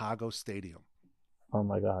Chicago Stadium? Oh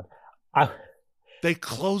my God. They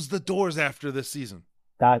closed the doors after this season.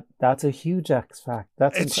 That's a huge X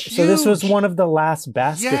factor. Huge. So this was one of the last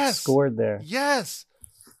baskets scored there. Yes.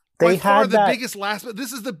 They had the biggest last, but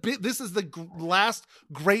this is the last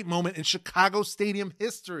great moment in Chicago Stadium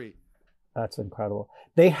history. That's incredible.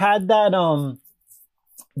 They had that,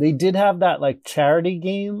 they did have that like charity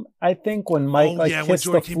game, I think, when Mike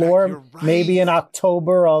kissed the floor, maybe in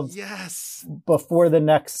October of before the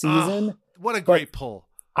next season. What a great pull.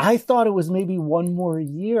 I thought it was maybe one more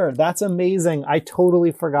year. That's amazing. I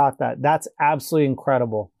totally forgot that. That's absolutely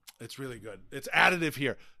incredible. It's really good. It's additive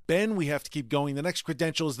here. Ben, we have to keep going. The next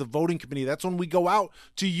credential is the voting committee. That's when we go out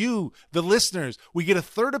to you, the listeners. We get a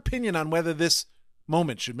third opinion on whether this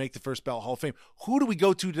moment should make the First Ballot Hall of Fame. Who do we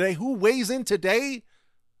go to today? Who weighs in today?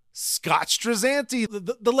 Scott Strazzanti,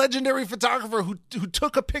 the legendary photographer who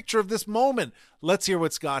took a picture of this moment. Let's hear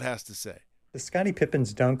what Scott has to say. Does Scottie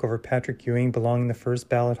Pippen's dunk over Patrick Ewing belong in the First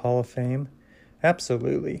Ballot Hall of Fame?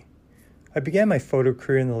 Absolutely. I began my photo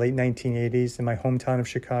career in the late 1980s in my hometown of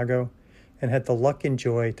Chicago and had the luck and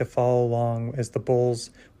joy to follow along as the Bulls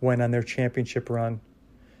went on their championship run.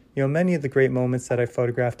 You know, many of the great moments that I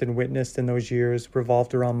photographed and witnessed in those years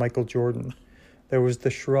revolved around Michael Jordan. There was the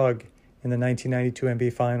shrug in the 1992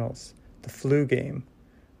 NBA Finals, the flu game.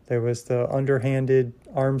 There was the underhanded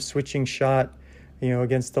arm-switching shot,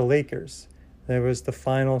 against the Lakers. There was the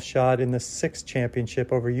final shot in the sixth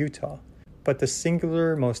championship over Utah. But the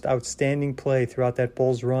singular, most outstanding play throughout that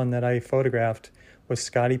Bulls run that I photographed was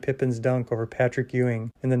Scottie Pippen's dunk over Patrick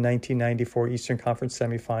Ewing in the 1994 Eastern Conference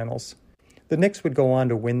semifinals. The Knicks would go on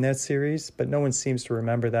to win that series, but no one seems to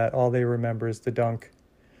remember that. All they remember is the dunk.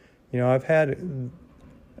 I've had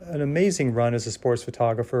an amazing run as a sports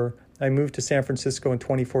photographer. I moved to San Francisco in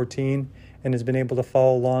 2014 and has been able to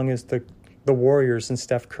follow along as the Warriors and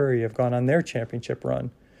Steph Curry have gone on their championship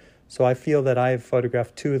run. So I feel that I have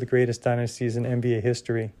photographed two of the greatest dynasties in NBA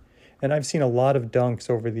history. And I've seen a lot of dunks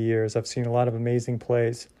over the years. I've seen a lot of amazing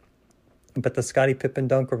plays. But the Scottie Pippen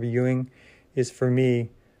dunk over Ewing is, for me,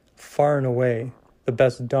 far and away the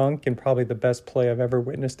best dunk and probably the best play I've ever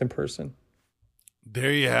witnessed in person.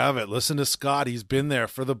 There you have it. Listen to Scott. He's been there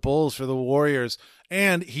for the Bulls, for the Warriors,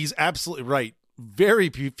 and he's absolutely right. Very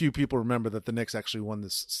few people remember that the Knicks actually won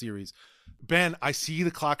this series. Ben, I see the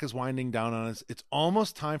clock is winding down on us. It's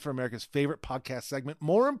almost time for America's favorite podcast segment,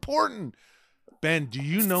 More Important. Ben, do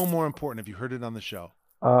you know More Important? Have you heard it on the show?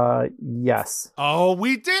 Yes. Oh,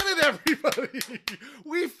 we did it, everybody.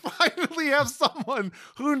 We finally have someone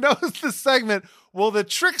who knows the segment. Well, the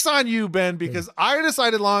trick's on you, Ben, because I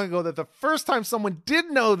decided long ago that the first time someone did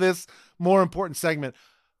know this More Important segment,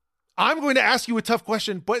 I'm going to ask you a tough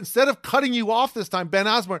question, but instead of cutting you off this time, Ben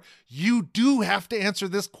Osborne, you do have to answer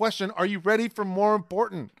this question. Are you ready for More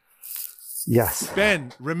Important? Yes.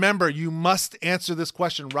 Ben, remember, you must answer this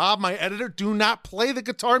question. Rob, my editor, do not play the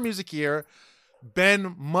guitar music here.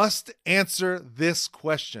 Ben must answer this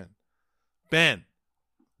question. Ben,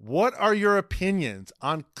 what are your opinions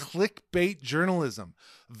on clickbait journalism,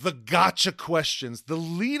 the gotcha questions, the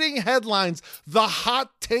leading headlines, the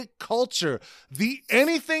hot take culture, the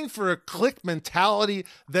anything for a click mentality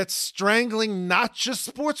that's strangling not just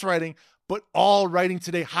sports writing, but all writing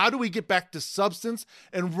today? How do we get back to substance?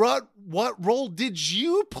 And what role did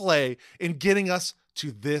you play in getting us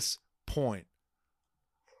to this point?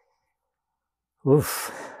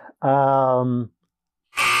 Oof. Oh,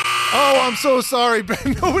 I'm so sorry,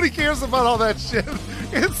 Ben. Nobody cares about all that shit.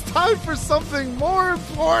 It's time for something more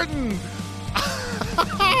important.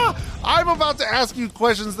 I'm about to ask you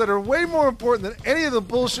questions that are way more important than any of the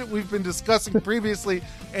bullshit we've been discussing previously,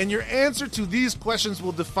 and your answer to these questions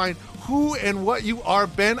will define who and what you are.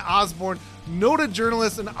 Ben Osborne, noted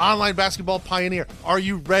journalist and online basketball pioneer. Are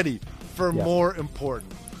you ready for More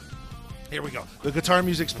Important? Here we go. The guitar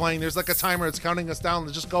music's playing. There's like a timer. It's counting us down.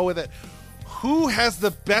 Let's just go with it. Who has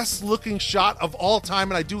the best looking shot of all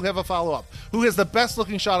time? And I do have a follow-up. Who has the best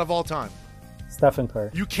looking shot of all time? Stephen Curry.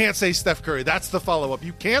 You can't say Steph Curry. That's the follow-up.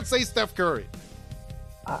 You can't say Steph Curry.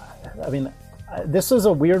 I mean, this is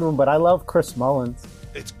a weird one, but I love Chris Mullins.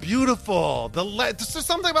 It's beautiful. There's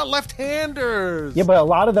something about left-handers. Yeah, but a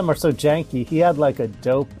lot of them are so janky. He had like a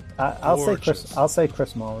dope. I'll say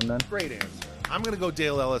Chris Mullins then. Great answer. I'm going to go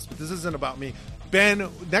Dale Ellis, but this isn't about me. Ben,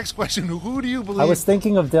 next question. Who do you believe? I was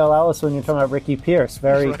thinking of Dale Ellis when you're talking about Ricky Pierce.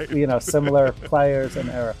 Very, right. Similar players and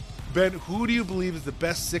era. Ben, who do you believe is the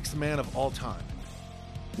best sixth man of all time?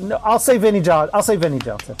 No, I'll say Vinny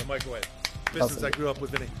Johnson. The microwave. Business, I grew up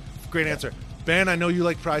with Vinny. Great answer. Ben, I know you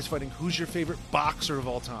like prize fighting. Who's your favorite boxer of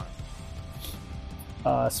all time?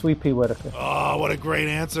 Sweet Pea Whitaker. Oh, what a great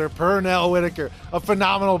answer. Pernell Whitaker, a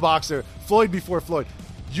phenomenal boxer. Floyd before Floyd.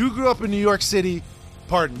 You grew up in New York City.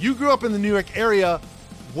 You grew up in the New York area.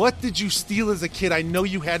 What did you steal as a kid? I know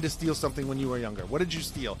you had to steal something when you were younger. What did you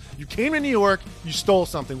steal? You came to New York. You stole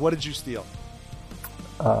something. What did you steal?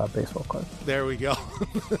 Baseball card. There we go.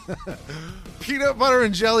 Peanut butter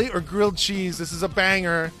and jelly or grilled cheese? This is a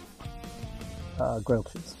banger.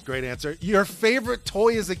 Grilled cheese. Great answer. Your favorite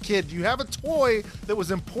toy as a kid? Do you have a toy that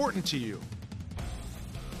was important to you?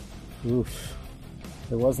 Oof.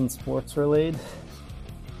 It wasn't sports related.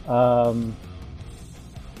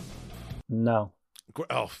 No.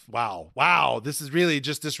 Oh, wow. This is really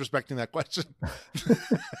just disrespecting that question.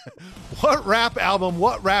 What rap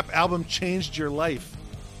album changed your life?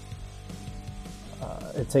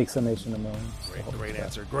 It Takes a Nation of Millions.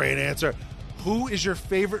 Great answer. Who is your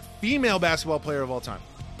favorite female basketball player of all time?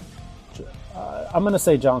 I'm going to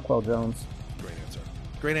say Jonquel Jones.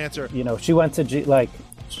 Great answer. She went to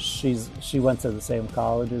she went to the same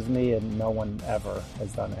college as me, and no one ever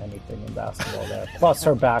has done anything in basketball there. Plus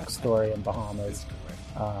her backstory in Bahamas,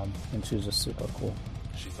 and she's just super cool.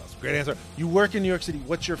 She's awesome. Great answer. You work in New York City.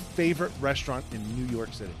 What's your favorite restaurant in New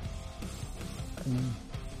York City?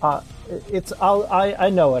 I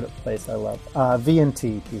know what place I love.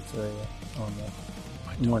 V&T Pizzeria on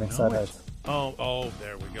the Morningside Heights. Oh,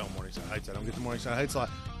 there we go. Morningside Heights. I don't get to Morningside Heights a lot.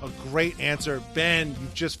 A great answer. Ben, you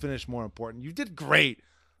just finished more important. You did great.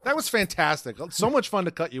 That was fantastic. So much fun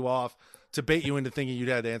to cut you off, to bait you into thinking you'd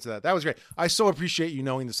had to answer that. That was great. I so appreciate you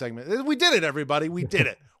knowing the segment. We did it, everybody. We did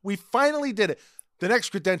it. We finally did it. The next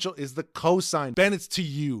credential is the cosign. Ben, it's to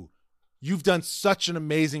you. You've done such an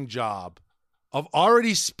amazing job of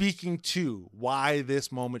already speaking to why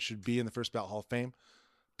this moment should be in the First Ballot Hall of Fame.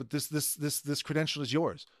 But this credential is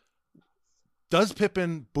yours. Does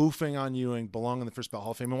Pippen boofing on Ewing belong in the First Ballot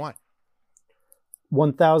Hall of Fame, and why?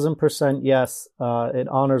 1000% yes. It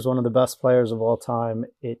honors one of the best players of all time.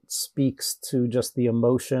 It speaks to just the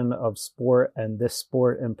emotion of sport, and this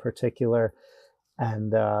sport in particular.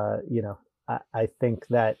 And, I think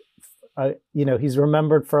that, he's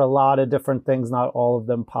remembered for a lot of different things, not all of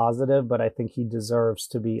them positive, but I think he deserves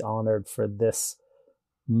to be honored for this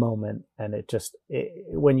moment. And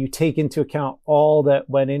when you take into account all that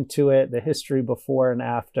went into it, the history before and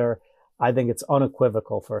after, I think it's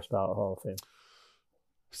unequivocal First Ballot Hall of Fame.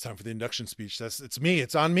 It's time for the induction speech. It's me.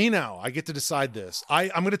 It's on me now. I get to decide this. I'm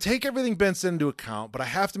going to take everything Ben said into account, but I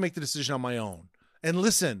have to make the decision on my own. And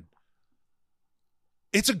listen,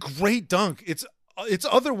 it's a great dunk. It's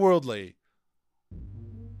otherworldly.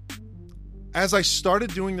 As I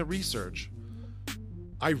started doing the research,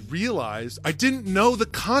 I realized I didn't know the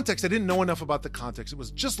context. I didn't know enough about the context. It was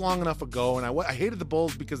just long enough ago, and I hated the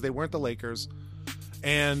Bulls because they weren't the Lakers.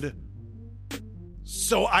 And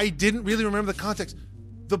so I didn't really remember the context.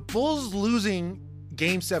 The Bulls losing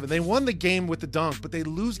Game 7. They won the game with the dunk, but they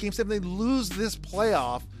lose Game 7. They lose this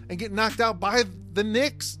playoff and get knocked out by the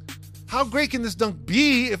Knicks. How great can this dunk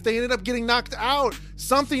be if they ended up getting knocked out?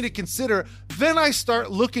 Something to consider. Then I start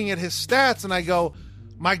looking at his stats and I go,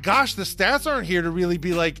 my gosh, the stats aren't here to really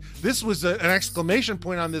be like, this was an exclamation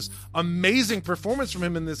point on this amazing performance from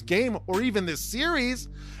him in this game or even this series.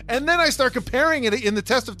 And then I start comparing it in the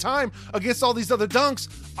test of time against all these other dunks.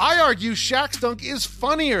 I argue Shaq's dunk is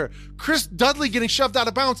funnier. Chris Dudley getting shoved out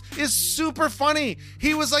of bounds is super funny.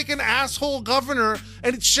 He was like an asshole governor,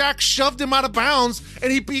 and Shaq shoved him out of bounds,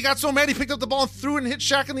 and he got so mad he picked up the ball and threw it and hit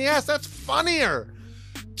Shaq in the ass. That's funnier.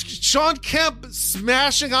 Sean Kemp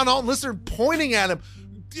smashing on Alton Lister, pointing at him.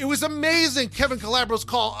 It was amazing. Kevin Calabro's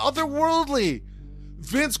call, otherworldly.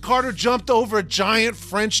 Vince Carter jumped over a giant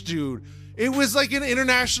French dude. It was like an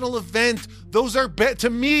international event. Those are, to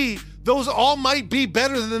me, those all might be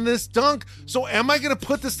better than this dunk. So am I going to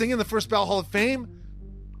put this thing in the First Ballot Hall of Fame?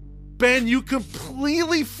 Ben, you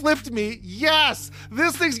completely flipped me. Yes,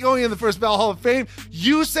 this thing's going in the First Ballot Hall of Fame.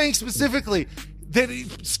 You saying specifically that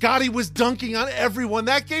Scotty was dunking on everyone,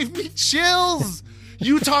 that gave me chills.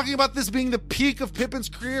 You talking about this being the peak of Pippen's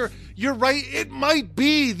career. You're right. It might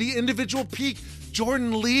be the individual peak.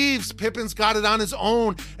 Jordan leaves. Pippen's got it on his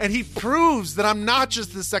own, and he proves that I'm not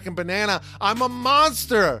just the second banana. I'm a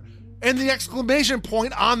monster. And the exclamation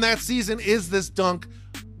point on that season is this dunk.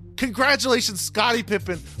 Congratulations, Scottie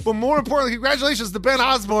Pippen. But more importantly, congratulations to Ben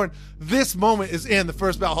Osborne. This moment is in the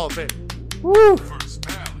First Ballot Hall of Fame. Woo!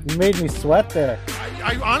 You made me sweat there.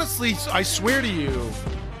 I honestly, I swear to you,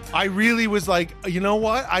 I really was like, you know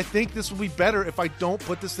what? I think this will be better if I don't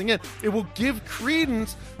put this thing in. It will give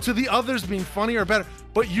credence to the others being funnier or better.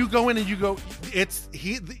 But you go in and you go,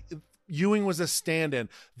 Ewing was a stand-in.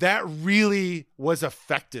 That really was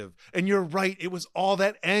effective. And you're right. It was all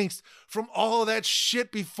that angst from all of that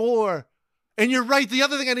shit before. And you're right. The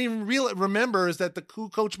other thing I didn't even remember is that the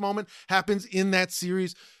Kukoc moment happens in that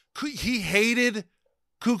series. He hated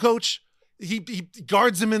Kukoc. He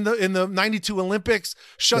guards him in the 92 Olympics,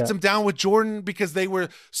 shuts him down with Jordan because they were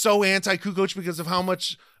so anti-Kukoc because of how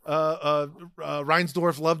much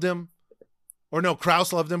Reinsdorf loved him. Or no,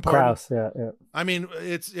 Krause loved him. Krause, yeah. I mean,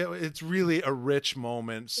 it's really a rich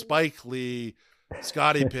moment. Spike Lee,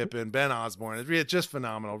 Scottie Pippen, Ben Osborne. It's just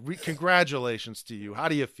phenomenal. Congratulations to you. How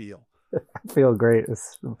do you feel? I feel great.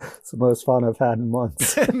 It's the most fun I've had in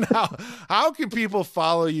months. Now, how can people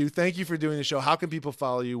follow you? Thank you for doing the show. How can people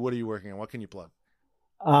follow you? What are you working on? What can you plug?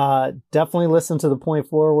 Definitely listen to the Point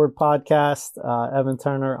Forward podcast. Evan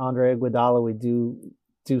Turner, Andre Iguodala. We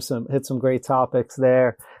hit some great topics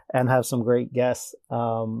there and have some great guests.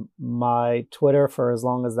 My Twitter, for as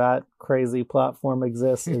long as that crazy platform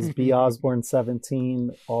exists, is bosborne17.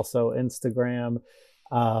 Also Instagram.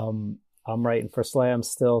 I'm writing for Slam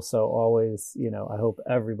still, so always, I hope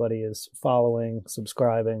everybody is following,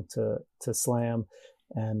 subscribing to Slam,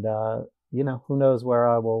 and who knows where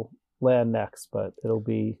I will land next, but it will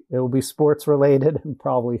be sports related and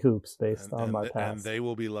probably hoops based on my past. And they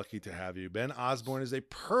will be lucky to have you. Ben Osborne is a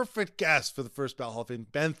perfect guest for the First Ballot Hall of Fame.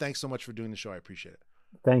 Ben, thanks so much for doing the show. I appreciate it.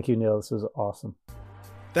 Thank you, Neil. This was awesome.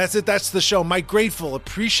 That's it. That's the show. My grateful,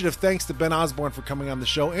 appreciative thanks to Ben Osborne for coming on the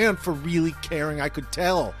show and for really caring. I could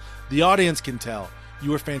tell. The audience can tell.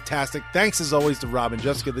 You were fantastic. Thanks as always to Rob and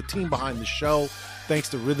Jessica, the team behind the show. Thanks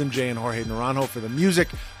to Rhythm J and Jorge Naranjo for the music.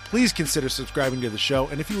 Please consider subscribing to the show.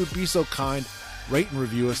 And if you would be so kind, rate and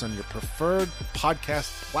review us on your preferred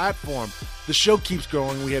podcast platform. The show keeps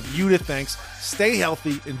growing. We have you to thanks. Stay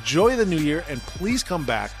healthy. Enjoy the new year. And please come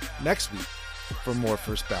back next week for more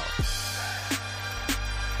First Ballot.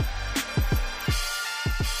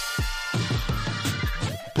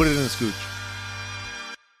 Put it in a scooch.